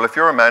this? Well, if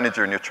you're a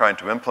manager and you're trying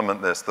to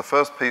implement this, the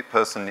first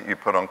person that you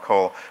put on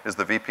call is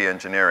the VP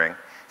engineering.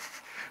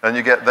 And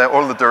you get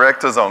all the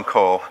directors on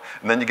call,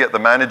 and then you get the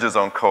managers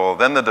on call,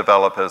 then the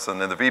developers,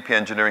 and then the VP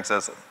engineering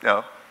says,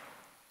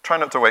 try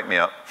not to wake me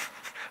up.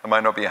 I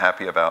might not be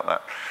happy about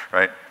that,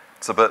 right?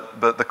 So,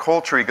 but the call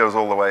tree goes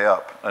all the way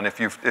up. And if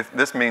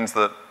this means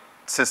that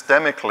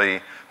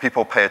systemically,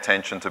 people pay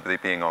attention to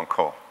being on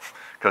call.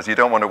 Because you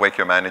don't want to wake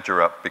your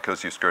manager up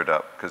because you screwed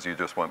up, because you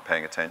just weren't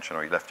paying attention,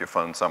 or you left your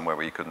phone somewhere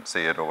where you couldn't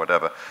see it, or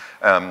whatever.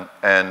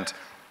 And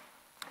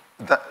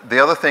the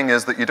other thing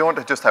is that you don't want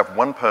to just have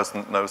one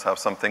person that knows how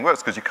something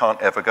works, because you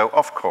can't ever go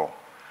off call.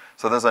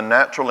 So there's a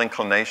natural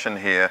inclination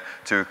here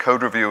to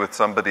code review with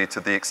somebody to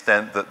the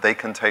extent that they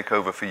can take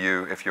over for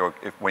you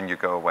when you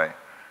go away,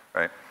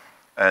 right?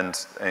 And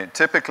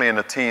typically in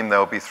a team,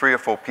 there'll be 3 or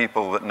 4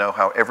 people that know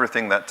how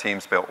everything that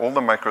team's built, all the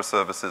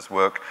microservices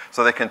work,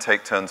 so they can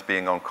take turns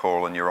being on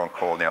call, and you're on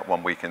call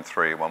 1 week in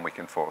 3, 1 week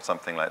in 4,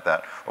 something like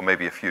that, or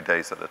maybe a few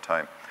days at a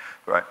time,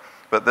 right?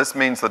 But this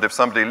means that if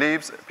somebody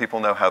leaves, people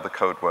know how the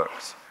code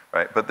works,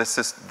 right? But this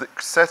is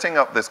setting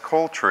up this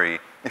call tree.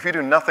 If you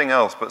do nothing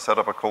else but set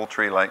up a call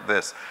tree like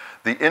this,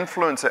 the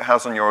influence it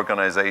has on your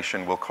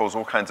organization will cause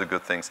all kinds of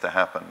good things to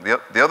happen.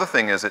 The other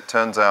thing is, it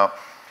turns out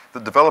the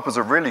developers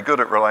are really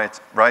good at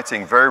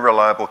writing very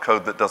reliable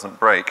code that doesn't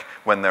break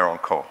when they're on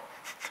call,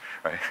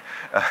 right?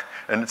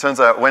 And it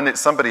turns out when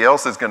somebody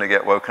else is going to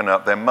get woken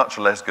up, they're much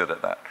less good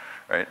at that,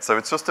 right? So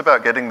it's just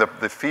about getting the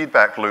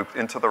feedback loop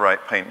into the right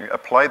pain. You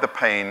apply the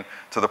pain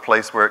to the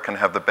place where it can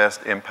have the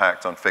best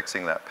impact on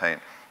fixing that pain.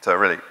 So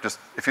really, just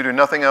if you do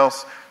nothing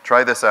else,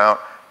 try this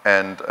out,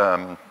 and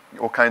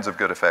all kinds of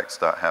good effects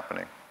start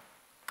happening.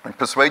 And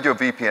persuade your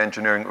VP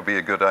engineering would be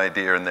a good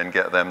idea, and then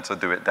get them to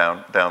do it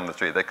down the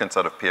tree. They can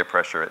sort of peer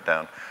pressure it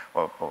down,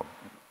 or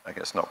I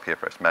guess not peer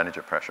pressure,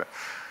 manager pressure.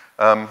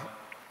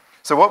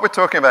 So what we're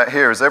talking about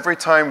here is every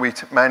time we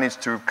manage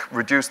to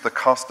reduce the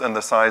cost and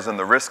the size and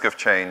the risk of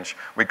change,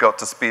 we got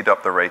to speed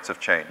up the rate of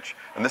change.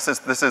 And this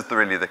is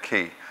really the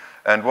key.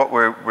 And what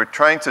we're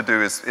trying to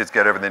do is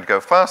get everything to go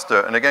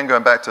faster. And again,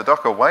 going back to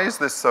Docker, why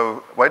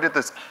did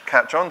this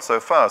catch on so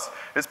fast?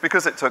 It's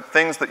because it took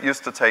things that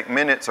used to take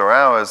minutes or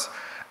hours,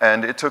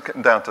 and it took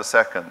it down to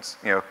seconds.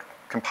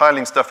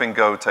 Compiling stuff in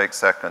Go takes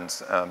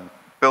seconds.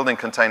 Building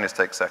containers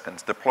takes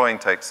seconds. Deploying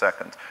takes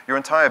seconds. Your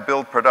entire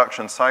build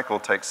production cycle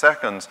takes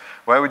seconds.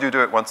 Why would you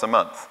do it once a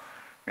month?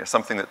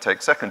 Something that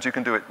takes seconds. You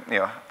can do it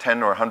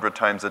 10 or 100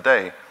 times a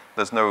day.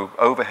 There's no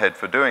overhead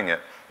for doing it.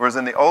 Whereas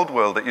in the old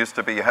world, it used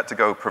to be you had to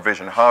go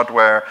provision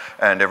hardware,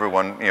 and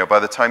everyone, by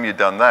the time you'd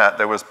done that,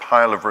 there was a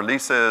pile of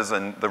releases,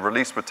 and the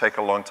release would take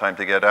a long time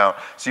to get out.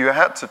 So you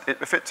had to,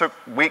 if it took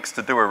weeks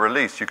to do a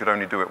release, you could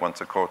only do it once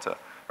a quarter,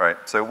 right?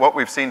 So what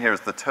we've seen here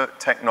is the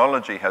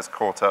technology has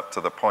caught up to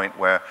the point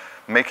where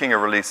making a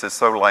release is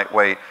so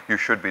lightweight, you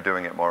should be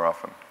doing it more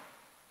often.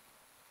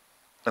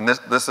 And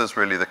this is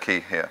really the key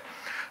here.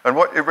 And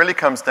what it really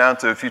comes down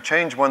to, if you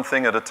change one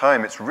thing at a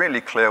time, it's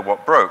really clear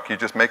what broke. You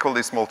just make all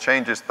these small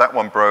changes. That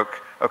one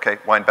broke. Okay,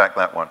 wind back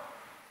that one.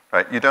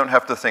 Right? You don't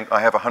have to think, I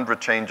have 100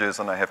 changes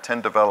and I have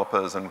 10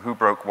 developers and who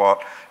broke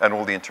what and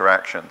all the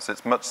interactions.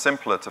 It's much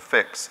simpler to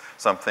fix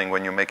something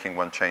when you're making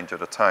one change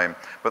at a time,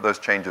 but those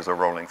changes are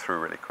rolling through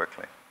really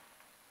quickly.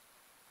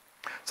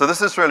 So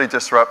this is really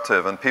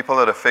disruptive, and people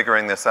that are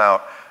figuring this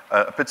out,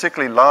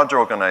 particularly large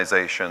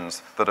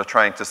organizations that are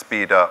trying to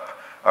speed up,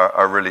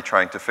 are really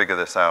trying to figure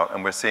this out.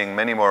 And we're seeing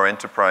many more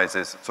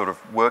enterprises sort of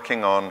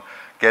working on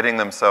getting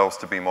themselves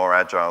to be more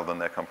agile than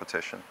their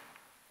competition.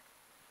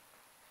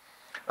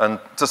 And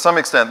to some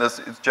extent,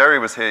 Jerry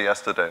was here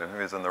yesterday,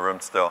 he was in the room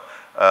still,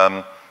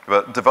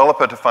 but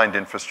developer-defined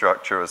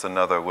infrastructure is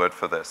another word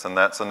for this, and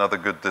that's another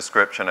good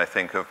description, I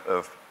think,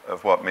 of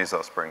what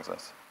Mesos brings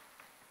us.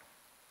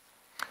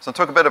 So I'll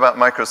talk a bit about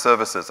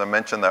microservices. I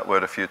mentioned that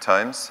word a few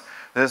times.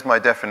 Here's my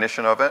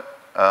definition of it.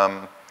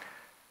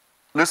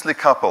 Loosely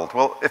coupled.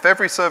 Well, if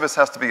every service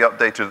has to be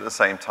updated at the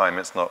same time,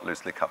 it's not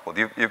loosely coupled.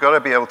 You've got to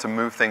be able to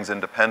move things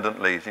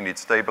independently. You need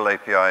stable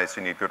APIs.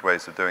 You need good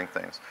ways of doing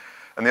things.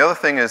 And the other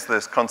thing is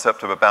this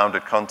concept of a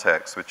bounded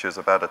context, which is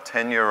about a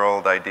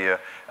 10-year-old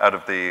idea out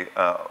of the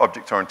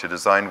object-oriented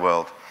design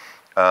world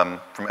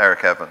from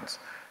Eric Evans.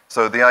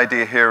 So the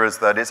idea here is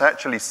that it's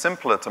actually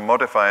simpler to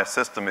modify a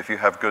system if you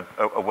have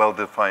a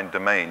well-defined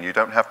domain. You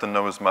don't have to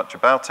know as much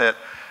about it.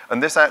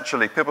 And this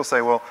actually, people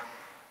say, well,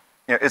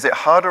 is it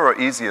harder or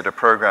easier to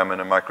program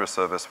in a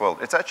microservice world?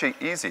 It's actually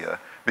easier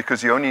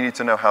because you only need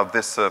to know how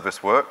this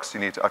service works.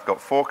 I've got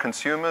 4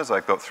 consumers,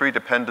 I've got 3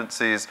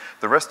 dependencies.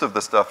 The rest of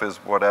the stuff is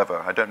whatever.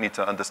 I don't need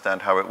to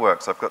understand how it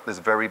works. I've got this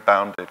very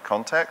bounded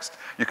context.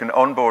 You can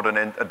onboard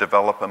a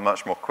developer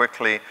much more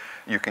quickly.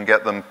 You can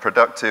get them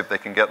productive. They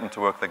can get them to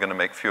work. They're going to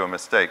make fewer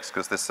mistakes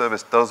because this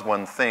service does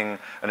one thing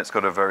and it's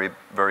got a very,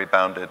 very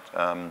bounded,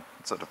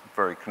 sort of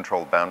very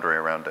controlled boundary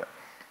around it.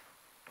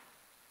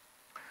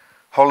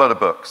 Whole lot of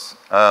books.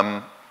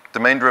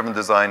 Domain-driven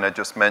design I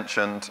just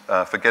mentioned.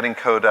 For getting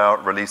code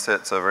out, release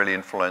it. It's a really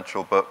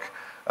influential book.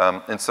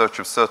 In Search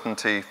of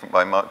Certainty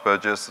by Mark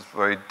Burgess. It's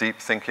very deep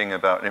thinking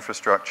about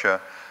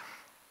infrastructure.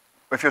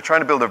 If you're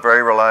trying to build a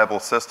very reliable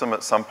system,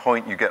 at some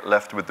point you get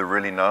left with the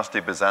really nasty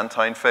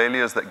Byzantine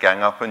failures that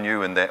gang up on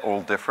you, and they're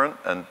all different.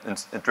 And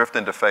Drift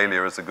into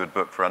Failure is a good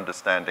book for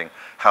understanding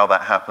how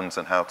that happens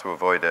and how to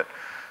avoid it.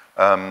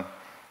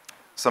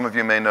 Some of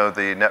you may know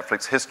the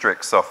Netflix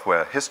Hystrix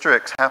software.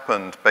 Hystrix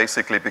happened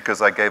basically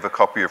because I gave a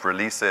copy of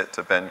Release It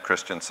to Ben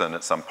Christensen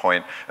at some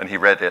point, and he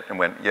read it and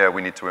went, yeah,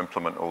 we need to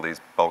implement all these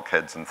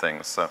bulkheads and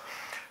things. So,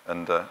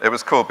 and it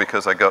was cool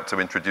because I got to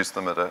introduce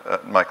them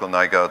at Michael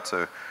Nygaard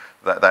to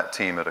that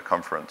team at a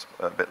conference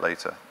a bit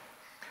later.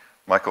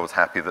 Michael was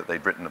happy that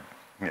they'd written,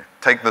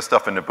 take the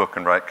stuff in the book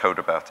and write code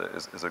about it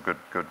is a good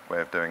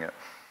way of doing it.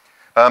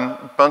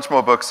 Bunch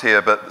more books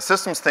here, but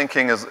systems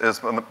thinking is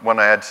one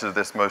I added to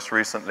this most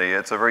recently.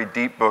 It's a very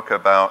deep book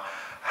about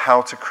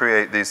how to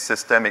create these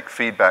systemic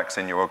feedbacks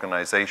in your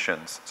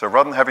organizations. So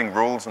rather than having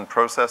rules and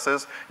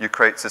processes, you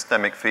create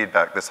systemic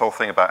feedback. This whole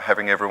thing about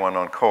having everyone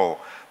on call,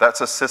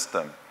 that's a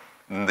system.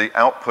 And the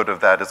output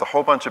of that is a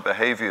whole bunch of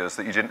behaviors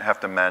that you didn't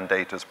have to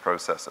mandate as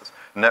processes.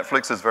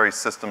 Netflix is a very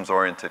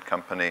systems-oriented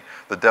company.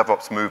 The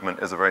DevOps movement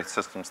is a very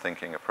systems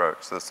thinking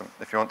approach. So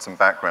if you want some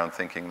background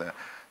thinking there,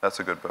 that's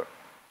a good book.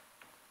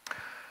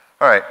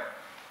 All right,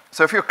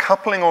 so if you're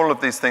coupling all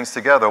of these things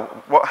together,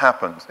 what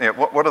happens?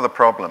 What are the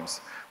problems?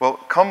 Well,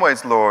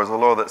 Conway's law is a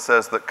law that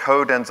says that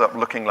code ends up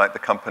looking like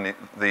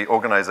the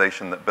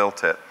organization that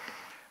built it.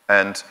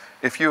 And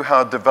if you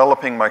are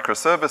developing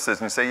microservices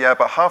and you say, yeah,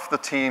 but half the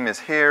team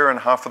is here and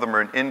half of them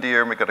are in India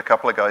and we've got a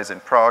couple of guys in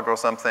Prague or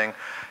something,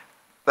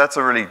 that's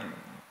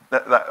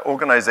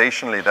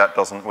organizationally, that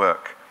doesn't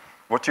work.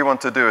 What you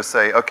want to do is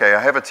say, okay, I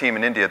have a team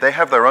in India. They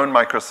have their own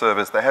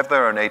microservice. They have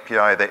their own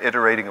API. They're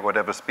iterating at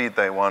whatever speed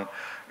they want.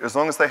 As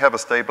long as they have a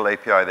stable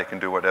API, they can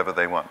do whatever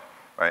they want,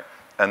 right?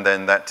 And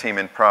then that team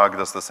in Prague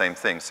does the same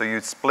thing. So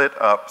you split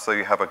up so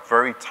you have a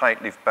very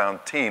tightly bound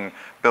team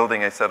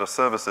building a set of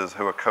services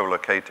who are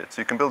co-located.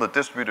 So you can build a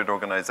distributed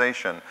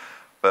organization,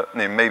 but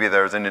maybe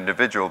there is an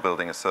individual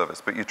building a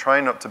service. But you try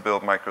not to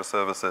build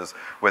microservices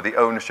where the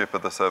ownership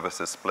of the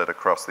service is split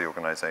across the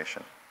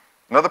organization.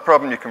 Another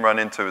problem you can run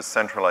into is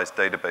centralized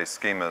database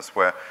schemas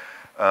where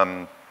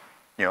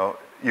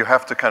you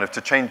have to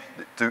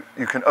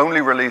you can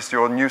only release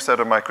your new set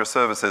of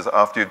microservices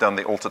after you've done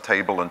the alter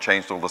table and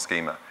changed all the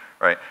schema,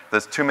 right?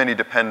 There's too many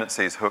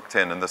dependencies hooked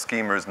in, and the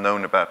schema is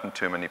known about in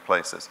too many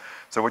places.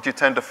 So what you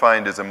tend to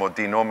find is a more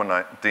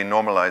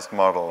denormalized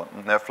model.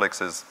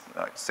 Netflix is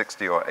like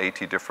 60 or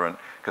 80 different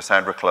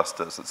Cassandra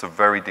clusters. It's a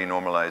very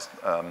denormalized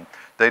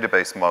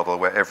database model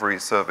where every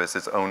service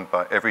is owned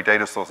by, every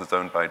data source is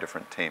owned by a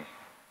different team.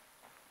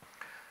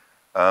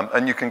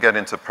 And you can get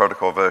into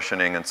protocol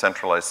versioning, and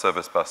centralized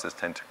service buses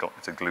tend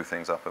to glue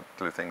things up and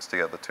glue things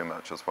together too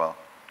much as well.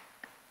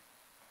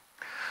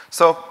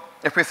 So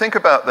if we think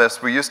about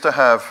this, we used to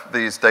have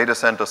these data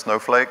center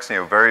snowflakes,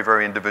 very,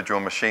 very individual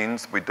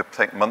machines. We'd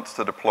take months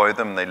to deploy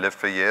them, and they live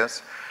for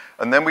years.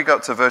 And then we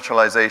got to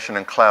virtualization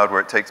and cloud, where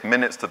it takes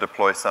minutes to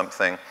deploy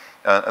something,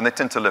 and they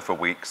tend to live for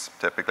weeks,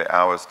 typically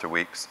hours to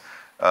weeks.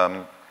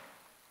 And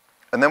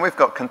then we've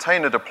got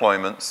container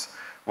deployments,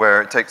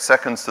 where it takes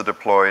seconds to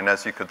deploy, and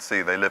as you could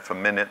see, they live for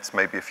minutes,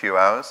 maybe a few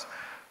hours.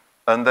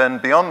 And then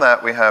beyond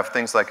that, we have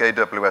things like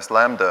AWS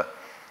Lambda,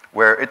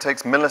 where it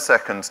takes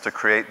milliseconds to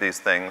create these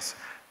things,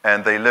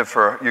 and they live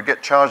for, you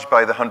get charged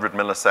by the 100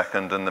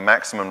 millisecond, and the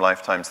maximum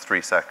lifetime's 3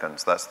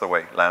 seconds. That's the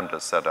way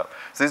Lambda's set up.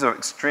 So these are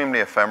extremely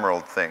ephemeral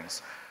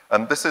things.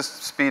 And this is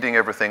speeding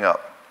everything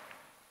up.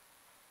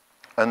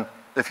 And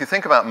if you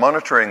think about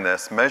monitoring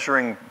this,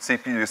 measuring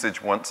CPU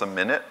usage once a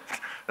minute,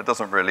 it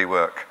doesn't really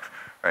work.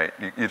 Right?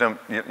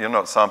 You're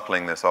not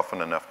sampling this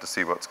often enough to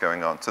see what's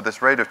going on. So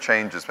this rate of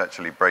change is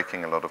actually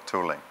breaking a lot of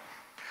tooling.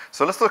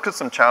 So let's look at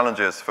some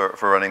challenges for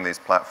running these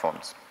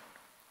platforms.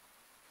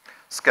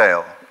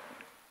 Scale.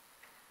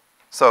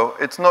 So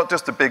it's not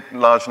just a big,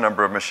 large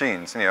number of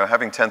machines.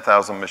 Having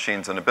 10,000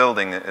 machines in a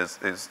building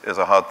is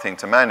a hard thing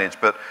to manage,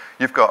 but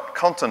you've got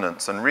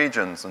continents and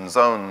regions and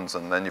zones,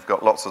 and then you've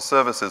got lots of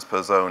services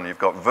per zone. You've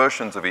got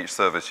versions of each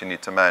service you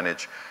need to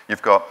manage.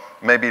 You've got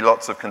maybe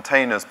lots of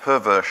containers per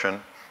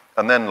version,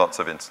 and then lots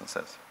of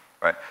instances,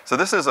 right? So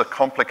this is a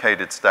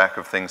complicated stack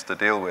of things to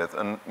deal with,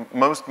 and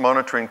most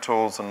monitoring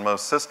tools and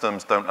most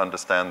systems don't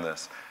understand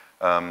this.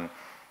 You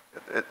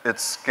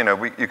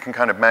can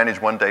kind of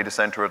manage one data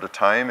center at a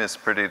time is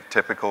pretty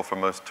typical for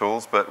most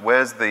tools, but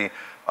where's the,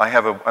 I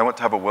want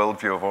to have a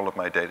worldview of all of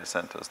my data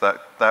centers.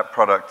 That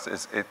product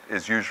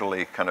is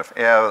usually kind of,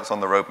 yeah, that's on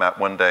the roadmap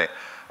one day.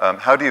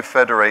 How do you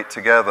federate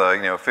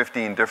together,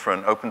 15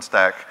 different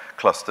OpenStack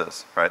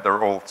clusters, right?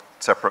 They're all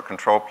separate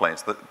control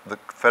planes. The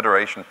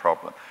federation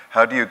problem.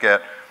 How do you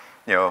get,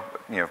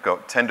 you've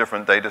got 10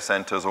 different data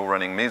centers all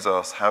running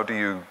Mesos. How do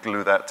you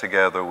glue that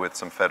together with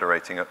some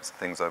federating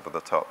things over the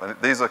top? And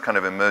these are kind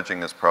of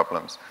emerging as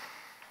problems.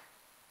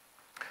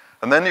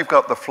 And then you've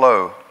got the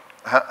flow.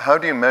 How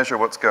do you measure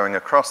what's going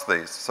across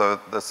these? So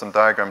there's some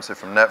diagrams here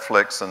from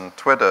Netflix and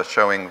Twitter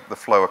showing the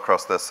flow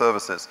across their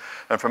services.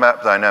 And from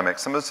AppDynamics,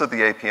 some of the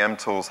APM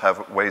tools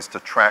have ways to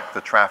track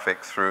the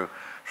traffic through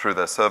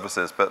their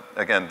services, but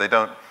again,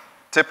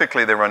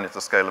 typically they run into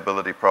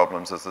scalability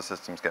problems as the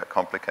systems get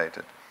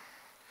complicated.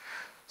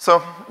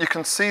 So you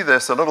can see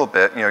this a little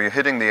bit, you're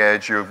hitting the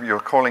edge, you're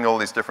calling all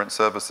these different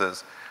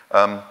services,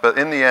 but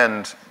in the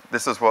end,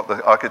 this is what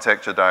the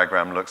architecture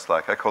diagram looks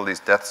like. I call these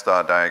Death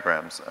Star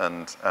diagrams,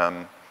 and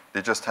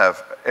you just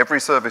have, every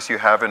service you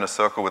have in a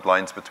circle with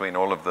lines between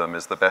all of them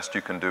is the best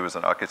you can do as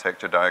an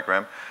architecture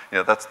diagram.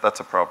 That's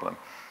a problem.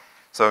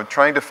 So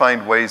trying to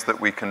find ways that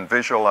we can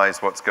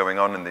visualize what's going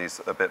on in these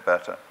a bit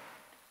better.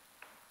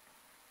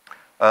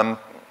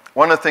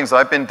 One of the things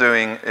I've been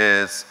doing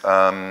is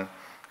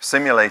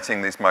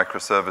simulating these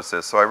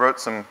microservices. So I wrote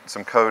some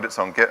code, it's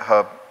on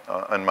GitHub,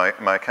 and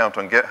my account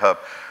on GitHub,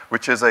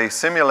 which is a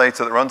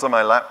simulator that runs on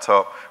my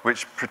laptop,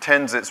 which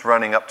pretends it's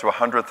running up to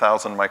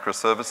 100,000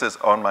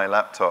 microservices on my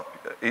laptop.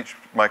 Each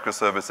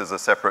microservice is a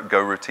separate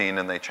Go routine,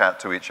 and they chat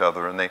to each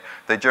other, and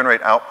they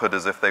generate output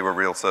as if they were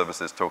real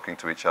services talking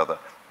to each other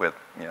with,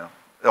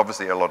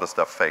 obviously a lot of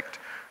stuff faked,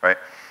 right?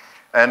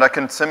 And I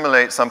can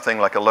simulate something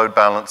like a load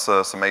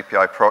balancer, some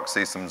API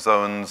proxy, some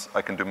zones.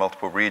 I can do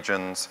multiple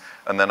regions,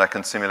 and then I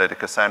can simulate a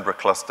Cassandra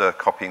cluster,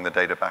 copying the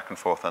data back and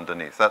forth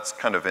underneath. That's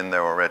kind of in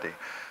there already.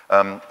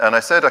 And I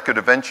said I could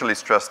eventually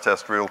stress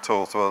test real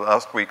tools. Well,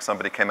 last week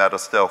somebody came out of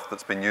Stealth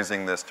that's been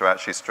using this to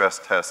actually stress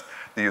test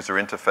the user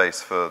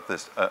interface for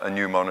this a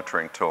new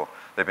monitoring tool.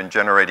 They've been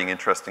generating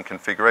interesting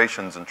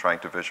configurations and trying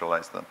to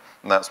visualize them.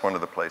 And that's one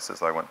of the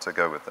places I want to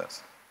go with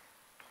this.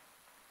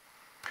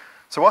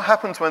 So what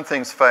happens when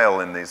things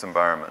fail in these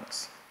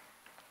environments?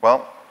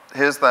 Well,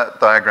 here's that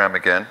diagram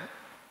again.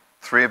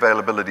 3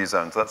 availability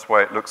zones. That's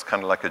why it looks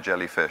kind of like a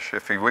jellyfish.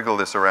 If you wiggle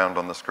this around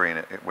on the screen,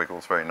 it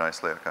wiggles very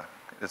nicely. Okay.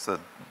 It's a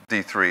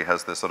D3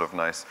 has this sort of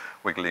nice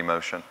wiggly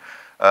motion.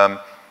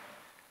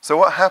 So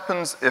what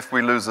happens if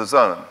we lose a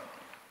zone?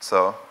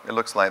 So it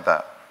looks like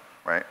that,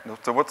 right?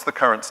 So what's the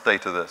current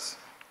state of this?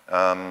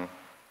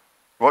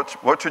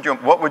 What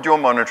would your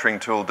monitoring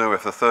tool do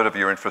if a third of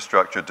your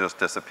infrastructure just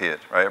disappeared,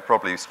 right? It'd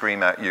probably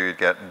scream at you, you'd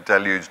get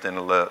deluged in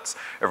alerts,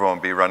 everyone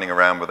would be running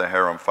around with their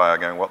hair on fire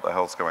going, what the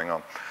hell's going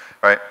on,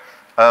 right?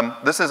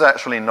 This is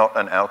actually not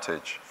an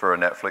outage for a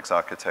Netflix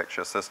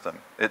architecture system.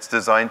 It's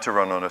designed to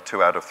run on a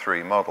 2 out of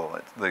 3 model.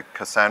 The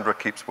Cassandra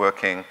keeps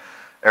working,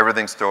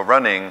 everything's still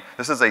running.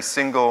 This is a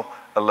single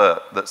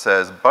alert that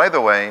says, by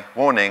the way,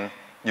 warning,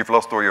 you've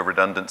lost all your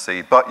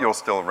redundancy, but you're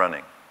still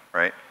running,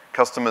 right?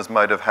 Customers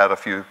might have had a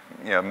few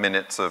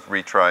minutes of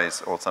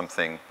retries or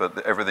something,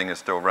 but everything is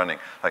still running.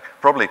 Like,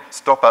 probably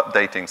stop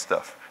updating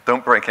stuff.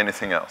 Don't break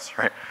anything else,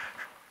 right?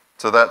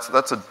 So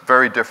that's a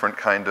very different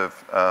kind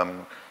of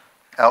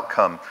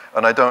outcome.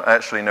 And I don't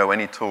actually know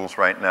any tools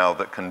right now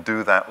that can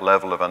do that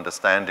level of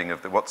understanding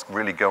of what's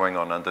really going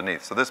on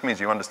underneath. So this means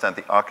you understand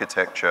the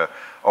architecture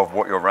of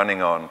what you're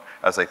running on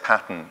as a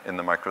pattern in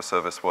the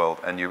microservice world,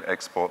 and you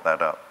export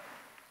that up.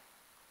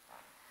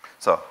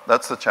 So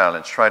that's the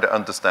challenge, try to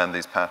understand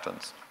these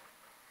patterns.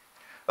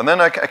 And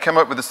then I came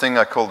up with this thing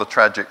I call the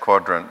tragic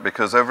quadrant,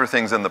 because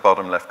everything's in the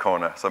bottom left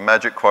corner. So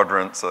magic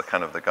quadrants are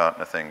kind of the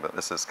Gartner thing, but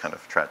this is kind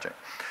of tragic.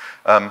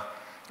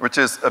 Which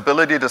is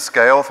ability to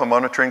scale for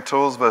monitoring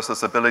tools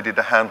versus ability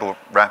to handle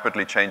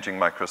rapidly changing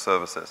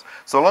microservices.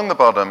 So along the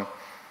bottom,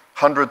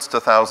 hundreds to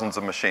thousands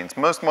of machines.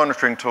 Most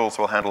monitoring tools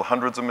will handle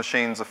hundreds of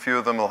machines. A few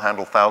of them will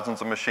handle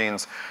thousands of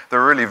machines. There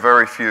are really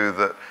very few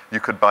that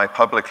you could buy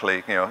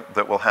publicly,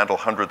 that will handle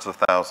hundreds of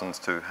thousands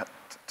to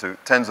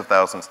tens of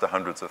thousands to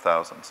hundreds of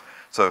thousands.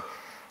 So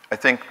I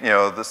think,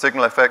 the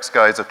SignalFX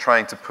guys are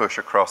trying to push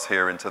across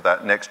here into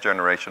that next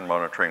generation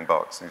monitoring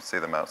box. You see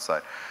them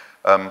outside.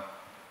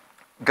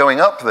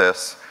 Going up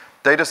this,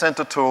 data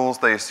center tools,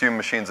 they assume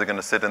machines are going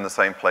to sit in the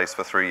same place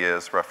for 3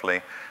 years,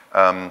 roughly.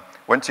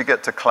 Once you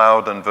get to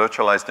cloud and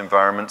virtualized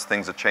environments,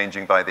 things are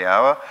changing by the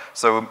hour.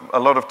 So a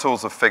lot of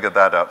tools have figured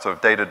that out. So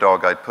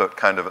Datadog I'd put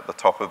kind of at the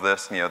top of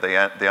this.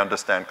 They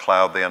understand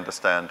cloud, they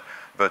understand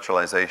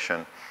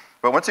virtualization.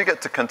 But once you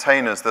get to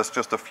containers, there's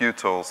just a few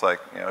tools like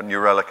New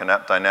Relic and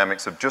App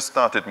Dynamics have just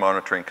started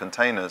monitoring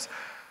containers.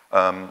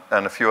 And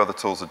a few other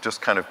tools that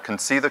just kind of can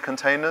see the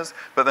containers,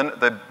 but then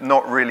they're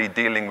not really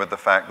dealing with the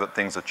fact that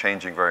things are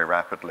changing very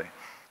rapidly.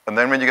 And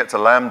then when you get to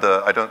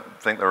Lambda, I don't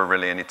think there are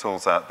really any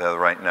tools out there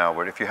right now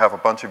where if you have a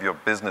bunch of your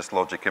business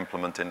logic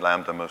implemented in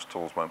Lambda, most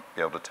tools won't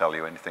be able to tell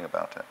you anything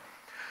about it.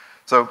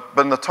 So,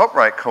 but in the top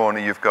right corner,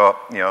 you've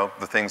got,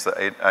 the things that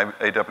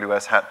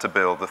AWS had to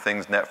build, the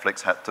things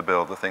Netflix had to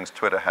build, the things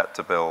Twitter had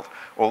to build,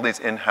 all these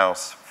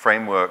in-house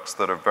frameworks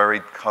that are very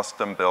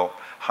custom-built,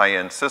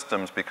 high-end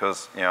systems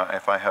because,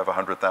 if I have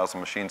 100,000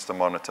 machines to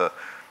monitor,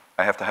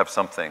 I have to have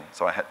something.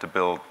 So I had to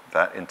build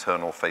that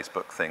internal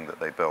Facebook thing that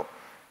they built.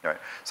 Right.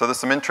 So there's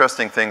some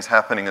interesting things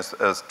happening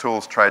as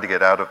tools try to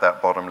get out of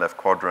that bottom left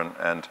quadrant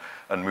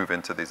and move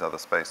into these other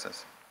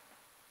spaces.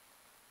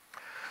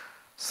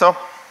 So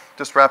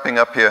just wrapping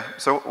up here.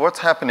 So what's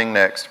happening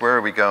next? Where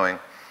are we going?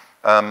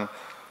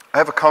 I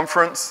have a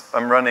conference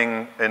I'm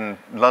running in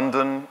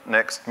London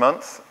next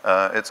month.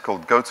 It's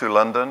called Go to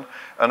London,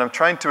 and I'm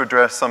trying to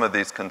address some of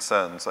these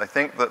concerns. I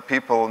think that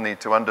people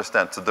need to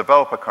understand, to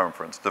develop a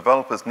conference,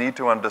 developers need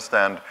to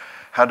understand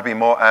how to be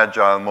more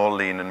agile, more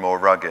lean, and more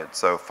rugged.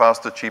 So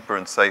faster, cheaper,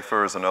 and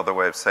safer is another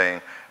way of saying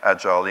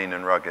agile, lean,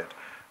 and rugged.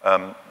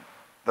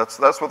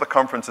 That's what the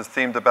conference is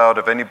themed about.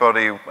 If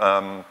anybody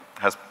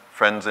has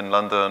friends in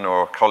London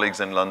or colleagues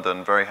in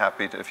London, very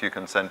happy if you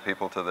can send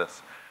people to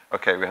this.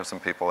 Okay, we have some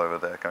people over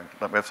there.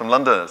 We have some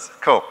Londoners.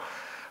 Cool.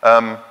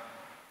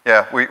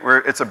 Yeah,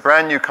 it's a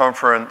brand new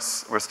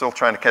conference. We're still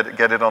trying to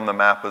get it on the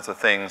map as a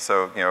thing,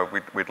 so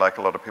we'd like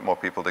a lot of more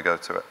people to go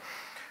to it.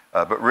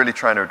 But really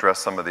trying to address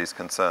some of these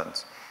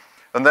concerns.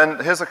 And then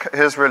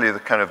here's really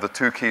the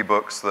two key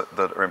books that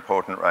are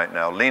important right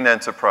now. Lean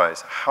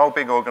Enterprise, how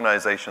big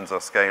organizations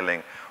are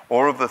scaling.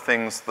 All of the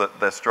things that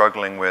they're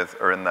struggling with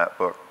are in that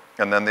book.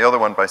 And then the other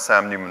one by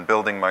Sam Newman,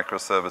 Building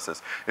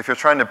Microservices. If you're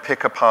trying to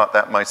pick apart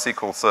that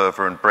MySQL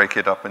server and break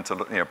it up into,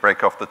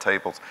 break off the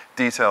tables,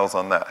 details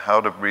on that, how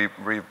to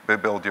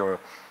rebuild your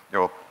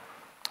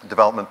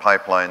development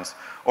pipelines,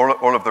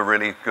 all of the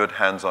really good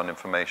hands-on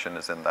information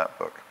is in that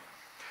book.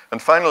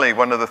 And finally,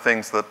 one of the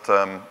things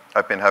that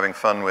I've been having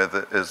fun with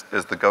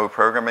is the Go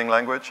programming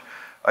language.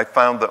 I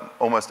found that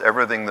almost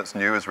everything that's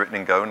new is written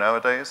in Go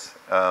nowadays.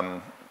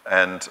 And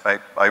I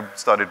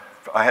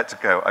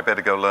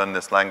better go learn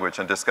this language,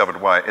 and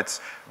discovered why. It's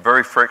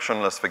very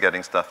frictionless for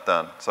getting stuff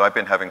done. So I've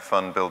been having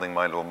fun building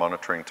my little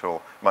monitoring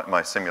tool,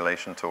 my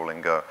simulation tool in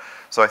Go.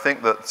 So I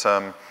think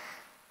that,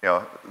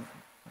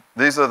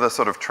 these are the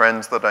sort of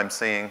trends that I'm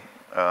seeing,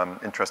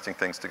 interesting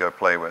things to go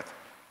play with.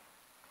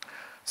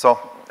 So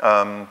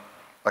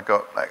I've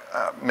got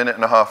a minute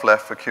and a half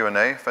left for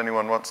Q&A if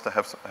anyone wants to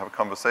have a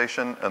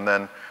conversation, and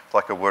then it's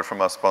like a word from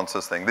our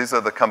sponsors thing. These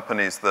are the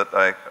companies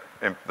that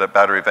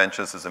Battery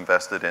Ventures is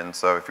invested in,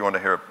 so if you want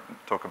to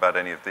talk about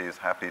any of these,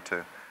 happy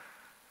to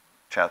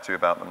chat to you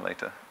about them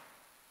later.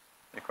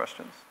 Any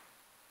questions?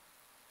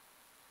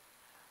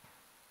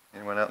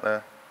 Anyone out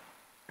there?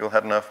 You all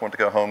had enough, want to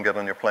go home, get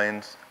on your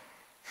planes?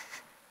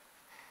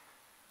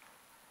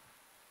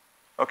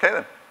 Okay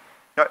then.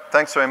 All right,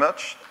 thanks very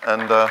much,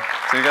 and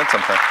see you again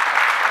sometime.